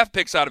 great draft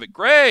picks out of it.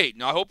 Great.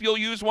 Now, I hope you'll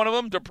use one of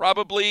them to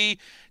probably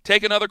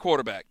take another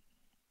quarterback,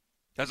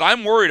 because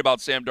I'm worried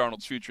about Sam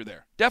Darnold's future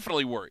there.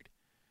 Definitely worried.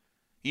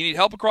 You need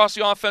help across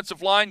the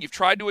offensive line. You've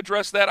tried to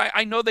address that.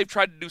 I know they've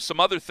tried to do some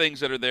other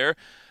things that are there.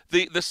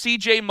 The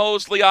C.J.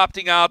 Mosley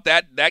opting out,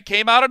 that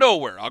came out of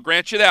nowhere. I'll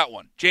grant you that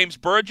one. James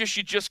Burgess,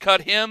 you just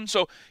cut him.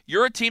 So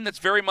you're a team that's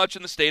very much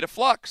in the state of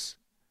flux.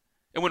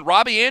 And when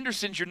Robbie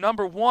Anderson's your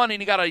number one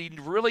and you got a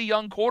really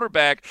young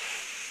quarterback,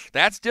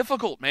 that's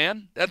difficult,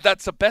 man.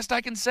 That's the best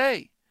I can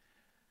say.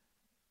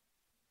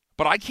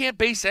 But I can't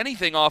base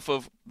anything off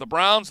of the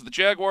Browns, the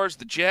Jaguars,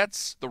 the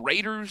Jets, the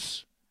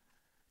Raiders.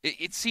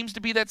 It seems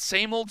to be that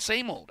same old,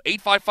 same old.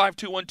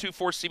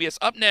 855-2124-CBS.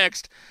 Up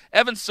next,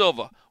 Evan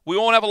Silva. We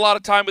won't have a lot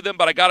of time with him,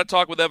 but I got to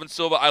talk with Evan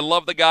Silva. I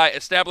love the guy.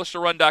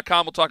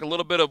 EstablishTheRun.com. We'll talk a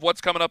little bit of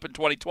what's coming up in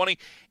 2020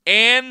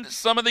 and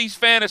some of these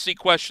fantasy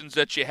questions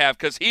that you have,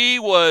 because he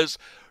was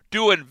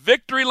doing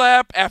victory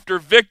lap after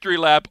victory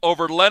lap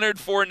over Leonard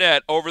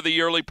Fournette over the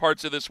early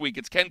parts of this week.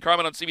 It's Ken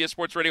Carman on CBS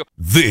Sports Radio.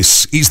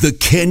 This is the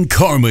Ken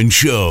Carman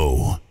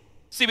Show.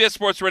 CBS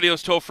Sports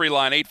Radio's toll-free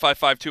line,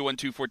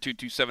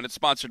 855-212-4227. It's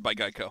sponsored by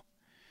Geico.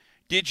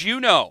 Did you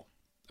know,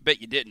 I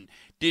bet you didn't,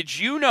 did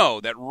you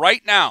know that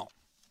right now,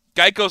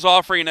 Geico's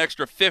offering an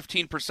extra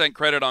 15%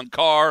 credit on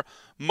car,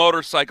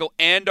 motorcycle,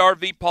 and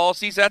RV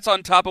policies? That's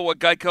on top of what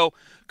Geico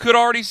could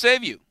already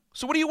save you.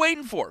 So what are you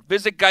waiting for?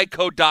 Visit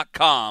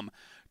geico.com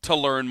to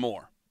learn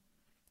more.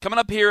 Coming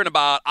up here in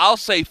about, I'll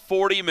say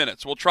 40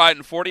 minutes. We'll try it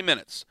in 40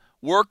 minutes.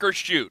 Work or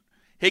shoot.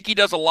 Hickey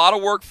does a lot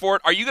of work for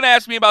it. Are you going to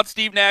ask me about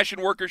Steve Nash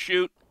and work or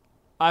shoot?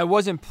 I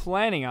wasn't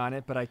planning on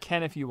it, but I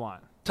can if you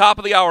want. Top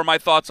of the hour, my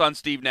thoughts on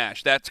Steve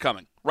Nash. That's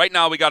coming. Right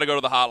now, we got to go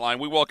to the hotline.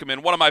 We welcome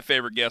in one of my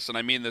favorite guests, and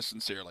I mean this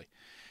sincerely.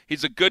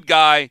 He's a good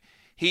guy.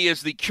 He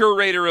is the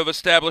curator of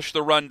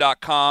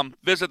EstablishTheRun.com.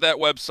 Visit that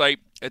website.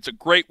 It's a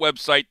great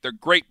website. They're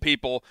great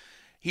people.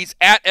 He's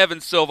at Evan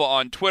Silva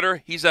on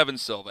Twitter. He's Evan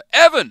Silva.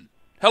 Evan,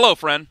 hello,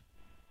 friend.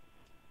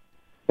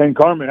 Ken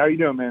Carman, how you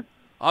doing, man?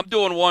 I'm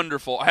doing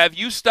wonderful. Have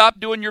you stopped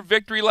doing your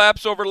victory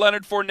laps over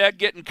Leonard Fournette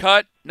getting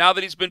cut now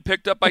that he's been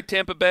picked up by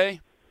Tampa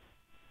Bay?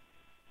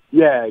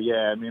 Yeah.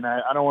 I mean,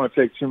 I don't want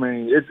to take too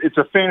many. It's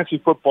a fantasy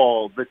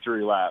football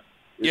victory lap.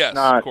 It's yes,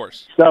 not of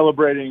course.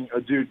 Celebrating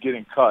a dude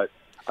getting cut.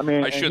 I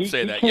mean, I should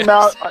say that. Came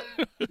yes. out,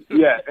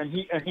 and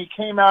he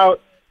came out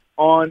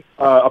on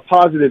a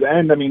positive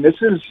end, I mean,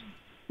 this is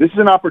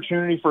an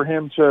opportunity for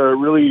him to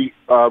really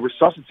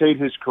resuscitate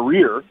his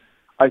career.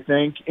 I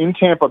think in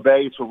Tampa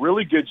Bay, it's a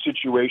really good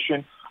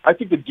situation. I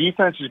think the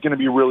defense is going to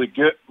be really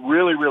good,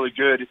 really, really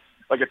good,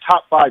 like a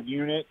top 5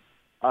 unit.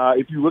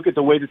 If you look at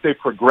the way that they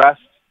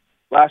progressed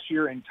last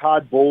year in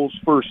Todd Bowles'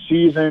 first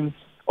season,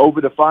 over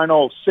the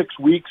final 6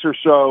 weeks or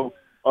so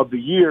of the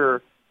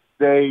year,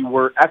 they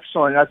were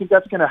excellent. And I think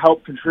that's going to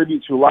help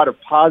contribute to a lot of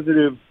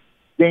positive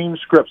game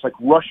scripts, like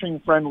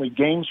rushing-friendly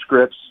game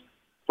scripts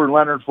for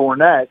Leonard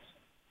Fournette,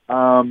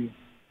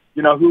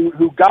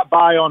 who got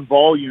by on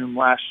volume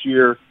last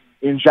year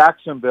in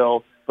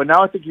Jacksonville, but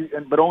now I think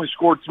but only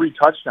scored 3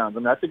 touchdowns. I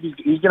mean, I think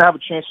he's going to have a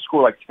chance to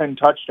score like 10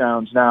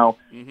 touchdowns now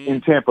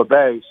in Tampa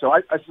Bay. So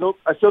I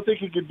still think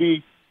he could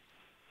be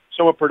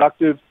somewhat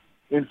productive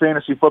in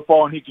fantasy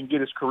football, and he can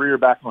get his career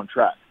back on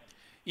track.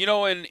 You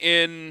know,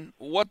 in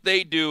what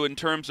they do in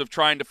terms of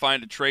trying to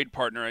find a trade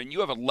partner, and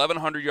you have a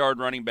 1,100-yard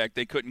running back,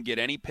 they couldn't get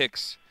any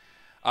picks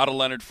out of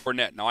Leonard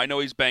Fournette. Now, I know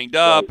he's banged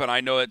up, and I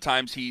know at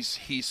times he's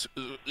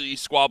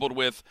squabbled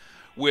with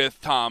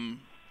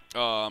Tom.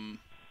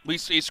 He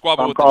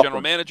squabbled with the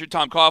general manager,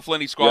 Tom Coughlin.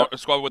 He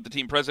squabbled with the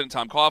team president,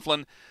 Tom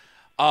Coughlin.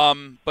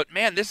 But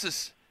man, this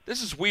is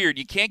weird.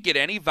 You can't get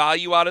any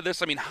value out of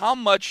this. I mean, how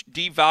much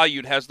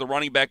devalued has the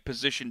running back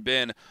position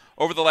been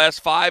over the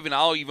last 5, and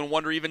I'll even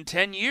wonder even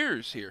 10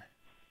 years here?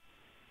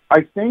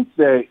 I think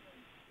that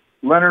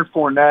Leonard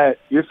Fournette,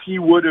 if he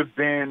would have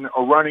been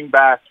a running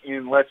back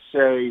in, let's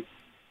say,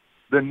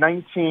 the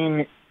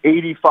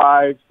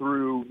 1985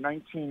 through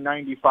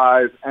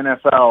 1995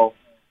 NFL,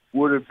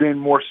 would have been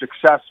more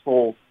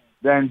successful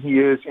than he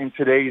is in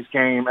today's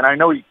game. And I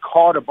know he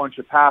caught a bunch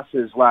of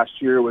passes last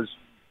year. It was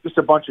just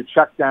a bunch of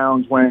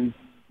checkdowns when,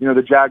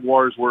 the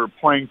Jaguars were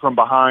playing from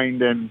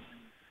behind and,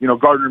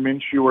 Gardner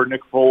Minshew or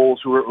Nick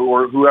Foles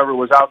or whoever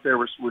was out there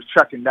was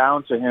checking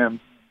down to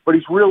him. But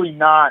he's really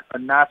not a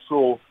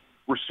natural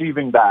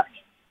receiving back.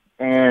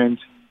 And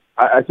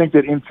I think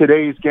that in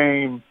today's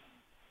game,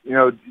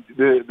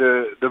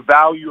 the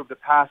value of the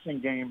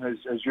passing game has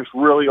just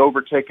really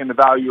overtaken the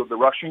value of the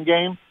rushing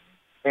game.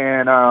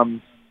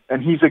 And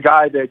he's a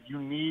guy that you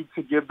need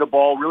to give the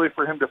ball really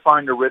for him to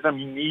find a rhythm.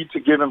 You need to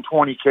give him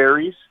 20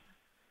 carries,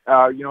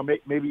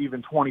 maybe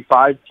even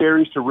 25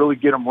 carries to really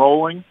get him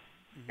rolling.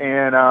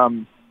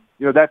 And,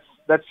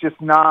 that's just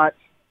not,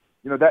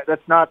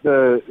 that's not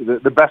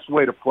the best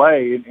way to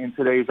play in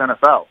today's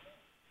NFL.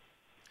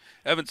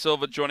 Evan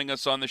Silva joining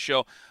us on the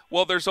show.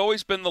 Well, there's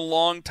always been the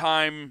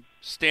long-time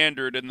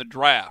standard in the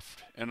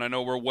draft, and I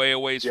know we're way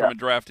away from a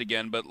draft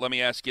again, but let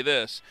me ask you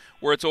this,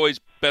 where it's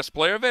always best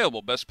player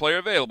available.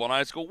 And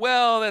I just go,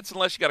 well, that's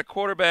unless you got a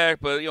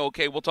quarterback, but,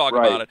 okay, we'll talk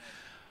about it.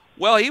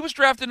 Well, he was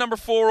drafted number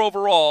 4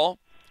 overall,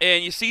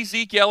 and you see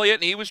Zeke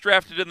Elliott, and he was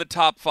drafted in the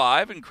top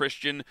 5, and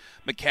Christian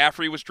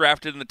McCaffrey was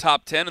drafted in the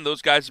top 10, and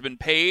those guys have been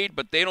paid,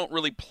 but they don't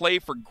really play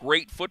for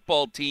great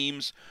football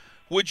teams.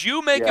 Would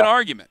you make an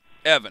argument,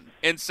 Evan,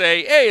 and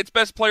say, hey, it's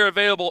best player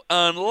available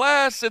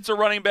unless it's a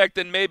running back,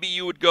 then maybe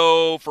you would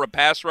go for a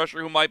pass rusher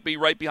who might be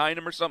right behind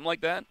him or something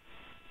like that?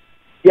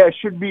 Yeah, it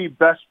should be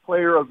best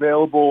player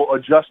available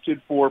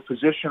adjusted for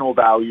positional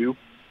value,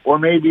 or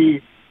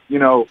maybe,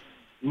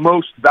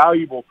 most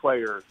valuable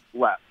player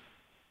left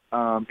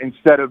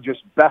instead of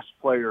just best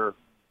player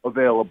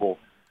available.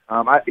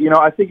 I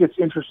think it's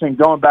interesting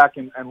going back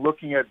and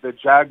looking at the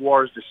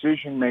Jaguars'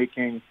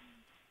 decision-making.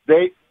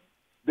 They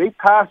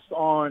passed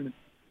on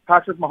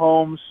Patrick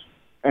Mahomes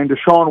and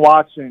Deshaun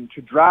Watson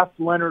to draft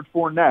Leonard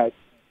Fournette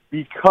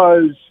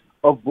because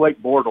of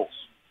Blake Bortles.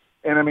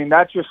 And, I mean,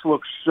 that just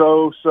looks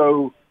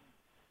so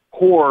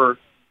poor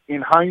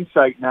in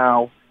hindsight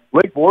now.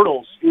 Blake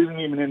Bortles isn't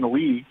even in the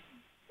league.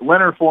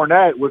 Leonard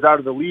Fournette was out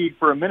of the league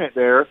for a minute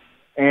there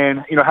and,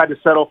 had to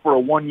settle for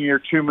a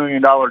 1-year, $2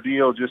 million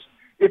deal.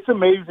 It's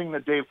amazing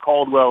that Dave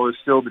Caldwell is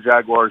still the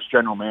Jaguars'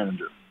 general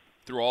manager.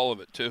 Through all of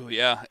it, too,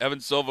 yeah.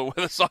 Evan Silva with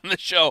us on the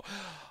show.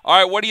 All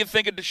right, what do you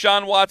think of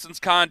Deshaun Watson's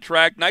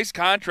contract? Nice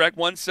contract,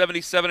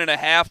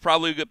 $177.5,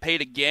 probably get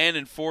paid again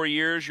in 4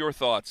 years. Your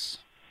thoughts?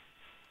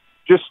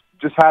 Just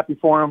happy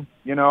for him,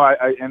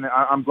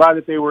 I'm glad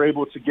that they were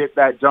able to get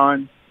that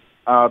done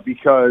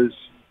because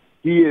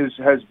he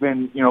has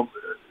been,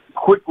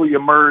 quickly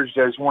emerged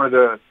as one of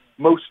the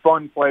most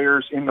fun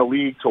players in the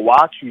league to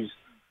watch. He's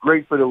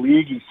great for the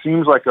league. He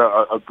seems like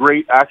a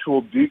great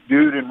actual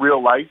dude in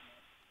real life,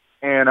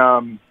 and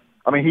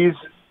he's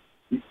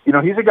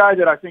a guy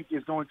that I think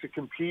is going to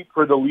compete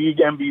for the league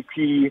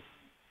MVP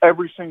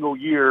every single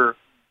year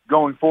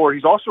going forward.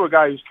 He's also a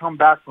guy who's come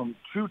back from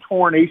 2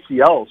 torn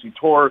ACLs. He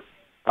tore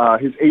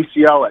his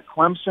ACL at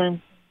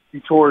Clemson. He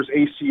tore his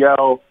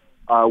ACL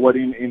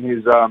in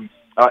his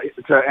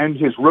to end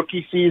his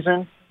rookie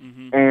season.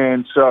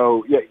 And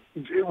so,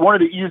 one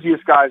of the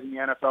easiest guys in the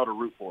NFL to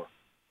root for.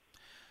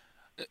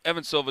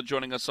 Evan Silva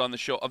joining us on the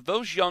show. Of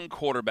those young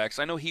quarterbacks,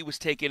 I know he was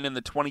taken in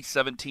the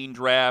 2017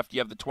 draft.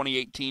 You have the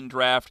 2018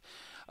 draft.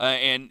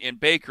 and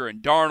Baker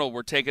and Darnold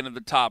were taken to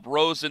the top.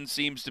 Rosen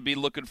seems to be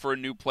looking for a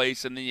new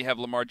place, and then you have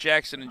Lamar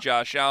Jackson and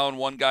Josh Allen,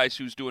 one guy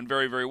who's doing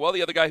very, very well,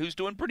 the other guy who's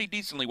doing pretty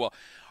decently well.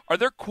 Are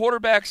there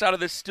quarterbacks out of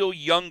this still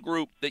young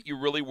group that you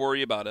really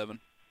worry about, Evan?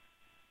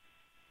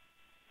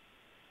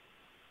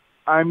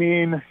 I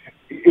mean,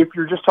 if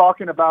you're just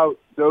talking about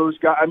those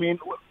guys, I mean,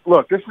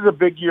 look, this is a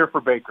big year for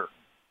Baker.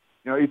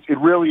 You know, it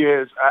really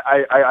is.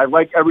 I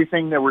like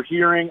everything that we're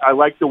hearing. I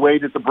like the way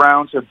that the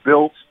Browns have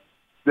built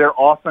their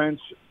offense.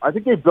 I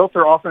think they built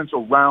their offense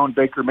around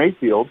Baker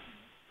Mayfield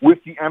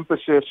with the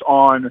emphasis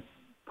on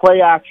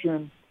play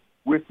action,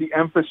 with the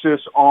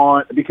emphasis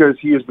on, because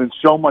he has been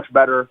so much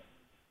better,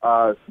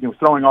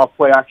 throwing off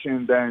play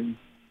action than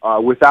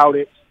without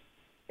it,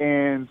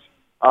 and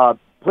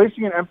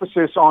placing an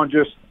emphasis on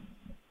just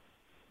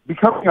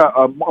becoming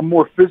a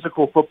more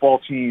physical football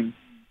team.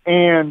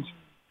 And,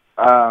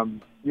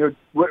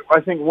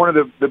 I think one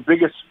of the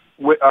biggest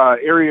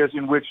areas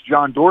in which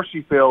John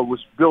Dorsey failed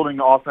was building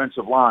the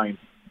offensive line.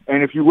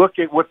 And if you look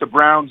at what the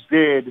Browns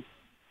did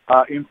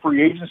in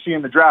free agency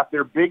in the draft,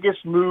 their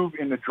biggest move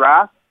in the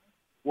draft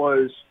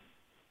was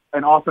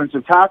an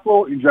offensive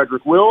tackle in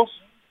Jedrick Wills,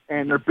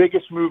 and their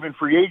biggest move in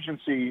free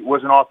agency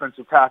was an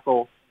offensive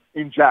tackle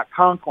in Jack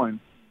Conklin.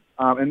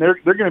 And they're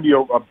going to be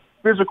a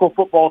physical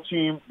football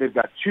team. They've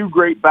got two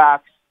great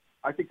backs.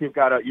 I think they've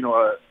got a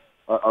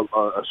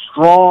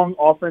strong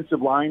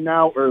offensive line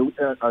now, or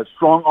a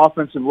strong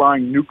offensive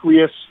line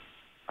nucleus.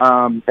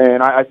 And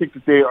I think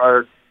that they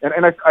are,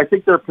 and I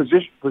think they're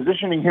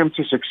positioning him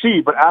to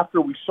succeed. But after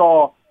we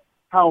saw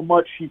how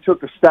much he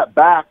took a step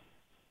back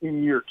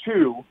in year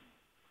two,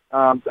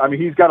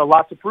 he's got a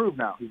lot to prove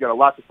now. He's got a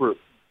lot to prove.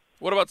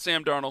 What about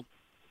Sam Darnold?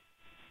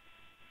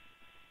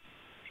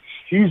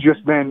 He's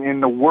just been in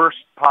the worst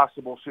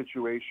possible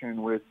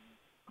situation with,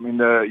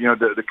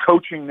 the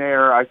coaching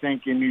there, I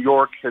think, in New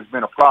York has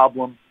been a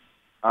problem.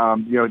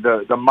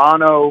 The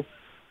mono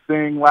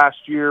thing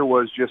last year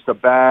was just a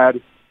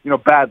bad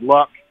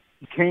luck.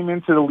 He came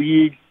into the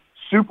league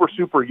super,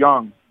 super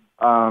young,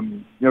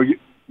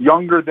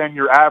 younger than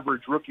your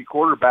average rookie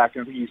quarterback,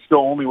 and he's still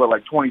only,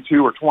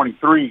 22 or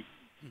 23.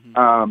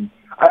 Mm-hmm.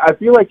 I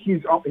feel like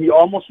he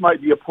almost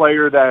might be a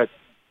player that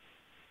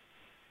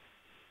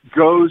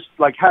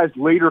has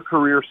later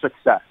career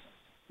success.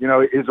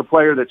 Is a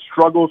player that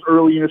struggles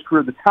early in his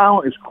career. The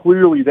talent is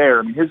clearly there.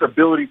 I mean, his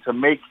ability to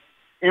make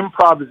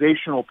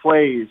improvisational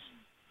plays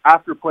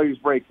after plays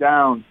break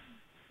down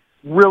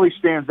really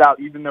stands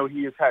out, even though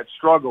he has had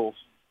struggles.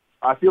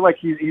 I feel like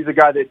he's a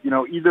guy that,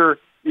 either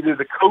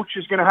the coach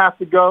is going to have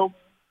to go,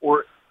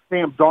 or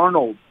Sam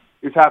Darnold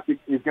is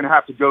going to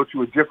have to go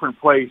to a different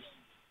place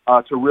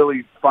to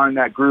really find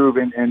that groove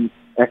and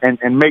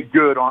make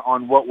good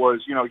on what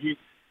was, he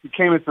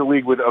came into the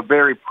league with a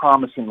very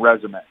promising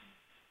resume.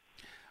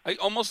 I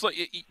almost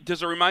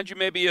does it remind you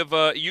maybe of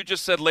you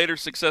just said later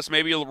success,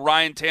 maybe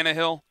Ryan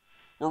Tannehill,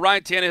 where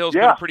Ryan Tannehill's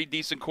been a pretty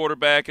decent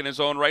quarterback in his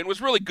own right and was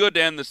really good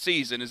to end the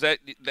season. Is that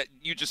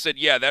you just said?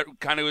 Yeah, that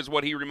kind of is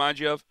what he reminds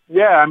you of.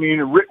 Yeah, I mean,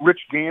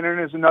 Rich Gannon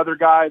is another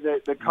guy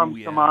that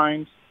comes to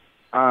mind.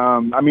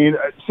 Sam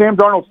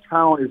Darnold's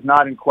talent is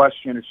not in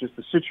question. It's just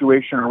the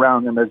situation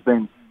around him has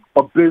been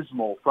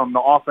abysmal, from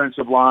the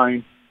offensive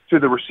line to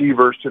the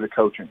receivers to the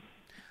coaching.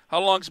 How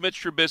long is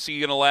Mitch Trubisky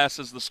going to last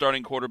as the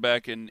starting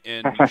quarterback in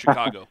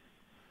Chicago?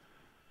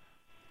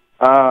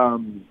 I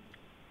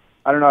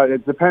don't know.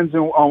 It depends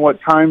on what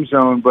time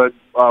zone, but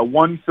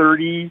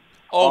 1:30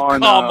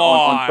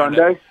 on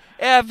Sunday.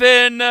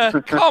 Evan,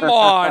 come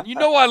on. You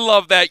know I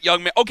love that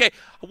young man. Okay,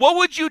 what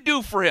would you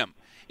do for him?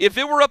 If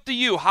it were up to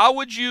you, how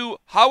would you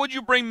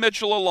bring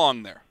Mitchell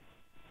along there?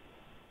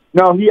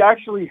 No, he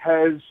actually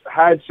has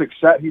had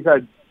success. He's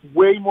had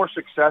way more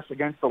success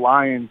against the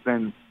Lions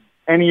than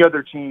any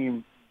other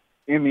team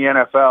in the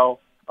NFL.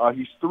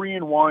 He's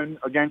 3-1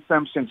 against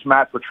them since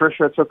Matt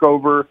Patricia took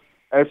over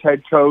as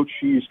head coach.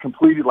 He's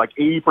completed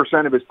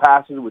 80% of his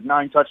passes with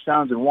 9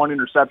 touchdowns and 1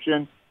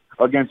 interception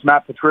against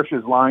Matt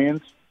Patricia's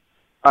Lions.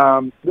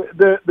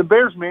 The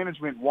Bears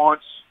management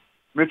wants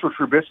Mitchell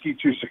Trubisky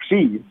to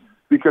succeed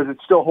because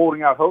it's still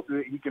holding out hope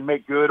that he can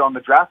make good on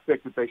the draft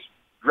picks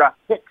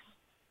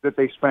that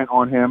they spent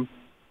on him.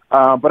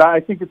 But I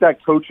think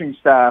that coaching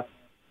staff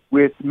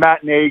with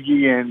Matt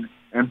Nagy and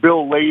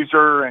Bill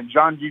Lazor and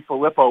John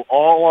DiFilippo,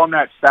 all on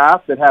that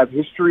staff that have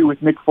history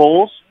with Nick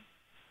Foles,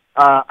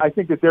 I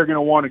think that they're going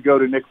to want to go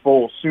to Nick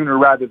Foles sooner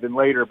rather than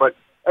later. But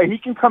he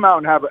can come out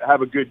and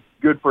have a good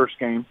first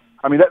game.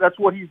 I mean, that's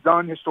what he's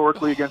done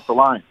historically against the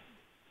Lions.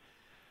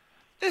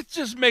 It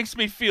just makes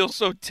me feel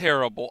so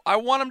terrible. I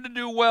want him to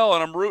do well,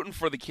 and I'm rooting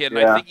for the kid.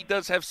 And I think he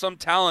does have some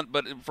talent,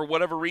 but for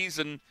whatever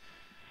reason,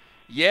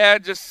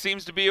 it just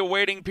seems to be a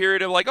waiting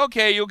period of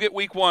okay, you'll get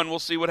week 1. We'll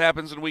see what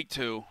happens in week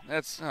 2.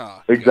 That's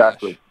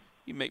exactly. Gosh.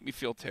 You make me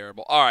feel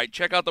terrible. All right,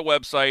 check out the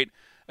website,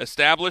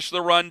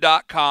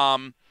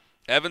 establishtheRun.com.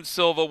 Evan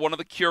Silva, one of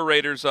the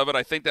curators of it.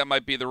 I think that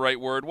might be the right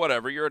word.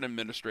 Whatever. You're an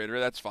administrator.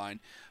 That's fine.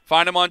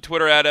 Find him on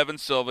Twitter at Evan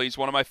Silva. He's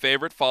one of my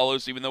favorite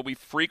follows, even though we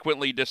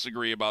frequently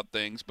disagree about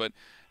things. But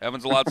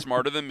Evan's a lot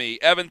smarter than me.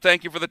 Evan,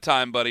 thank you for the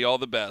time, buddy. All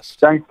the best.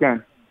 Thanks,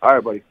 Ken. All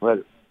right, buddy.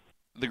 Later.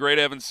 The great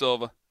Evan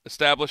Silva,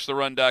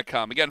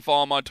 establishtheRun.com. Again,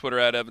 follow him on Twitter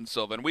at Evan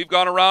Silva. And we've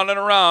gone around and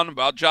around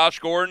about Josh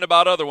Gordon,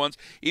 about other ones,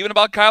 even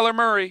about Kyler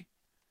Murray.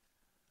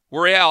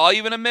 I'll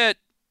even admit,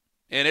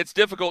 and it's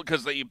difficult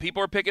because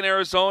people are picking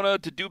Arizona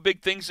to do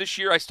big things this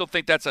year. I still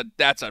think that's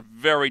a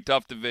very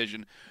tough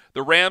division.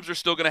 The Rams are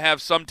still going to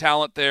have some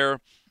talent there.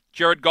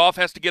 Jared Goff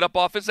has to get up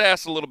off his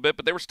ass a little bit,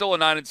 but they were still a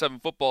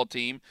 9-7 football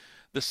team.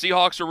 The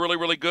Seahawks are really,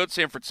 really good.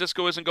 San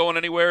Francisco isn't going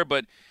anywhere,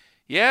 but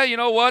yeah, you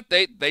know what?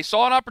 They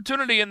saw an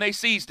opportunity and they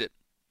seized it.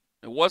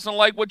 It wasn't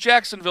like what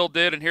Jacksonville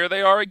did, and here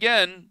they are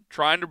again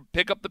trying to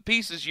pick up the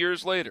pieces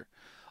years later.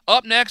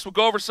 Up next, we'll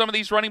go over some of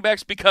these running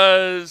backs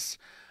because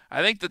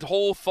I think the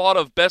whole thought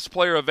of best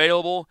player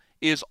available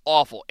is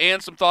awful,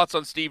 and some thoughts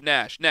on Steve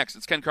Nash. Next,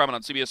 it's Ken Carman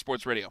on CBS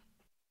Sports Radio.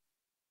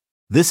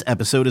 This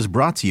episode is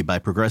brought to you by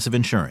Progressive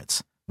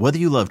Insurance. Whether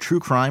you love true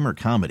crime or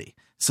comedy,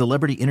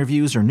 celebrity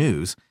interviews or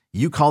news,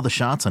 you call the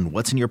shots on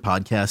what's in your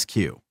podcast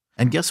queue.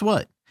 And guess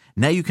what?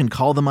 Now you can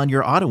call them on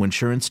your auto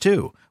insurance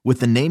too with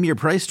the Name Your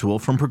Price tool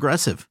from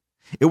Progressive.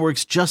 It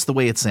works just the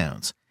way it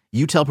sounds.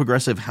 You tell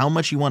Progressive how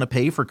much you want to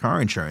pay for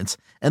car insurance,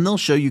 and they'll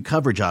show you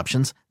coverage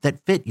options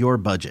that fit your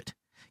budget.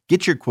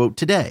 Get your quote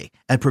today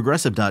at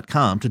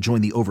Progressive.com to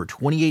join the over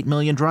 28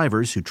 million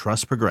drivers who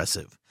trust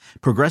Progressive.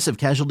 Progressive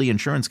Casualty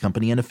Insurance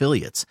Company and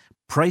Affiliates.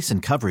 Price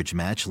and coverage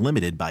match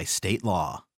limited by state law.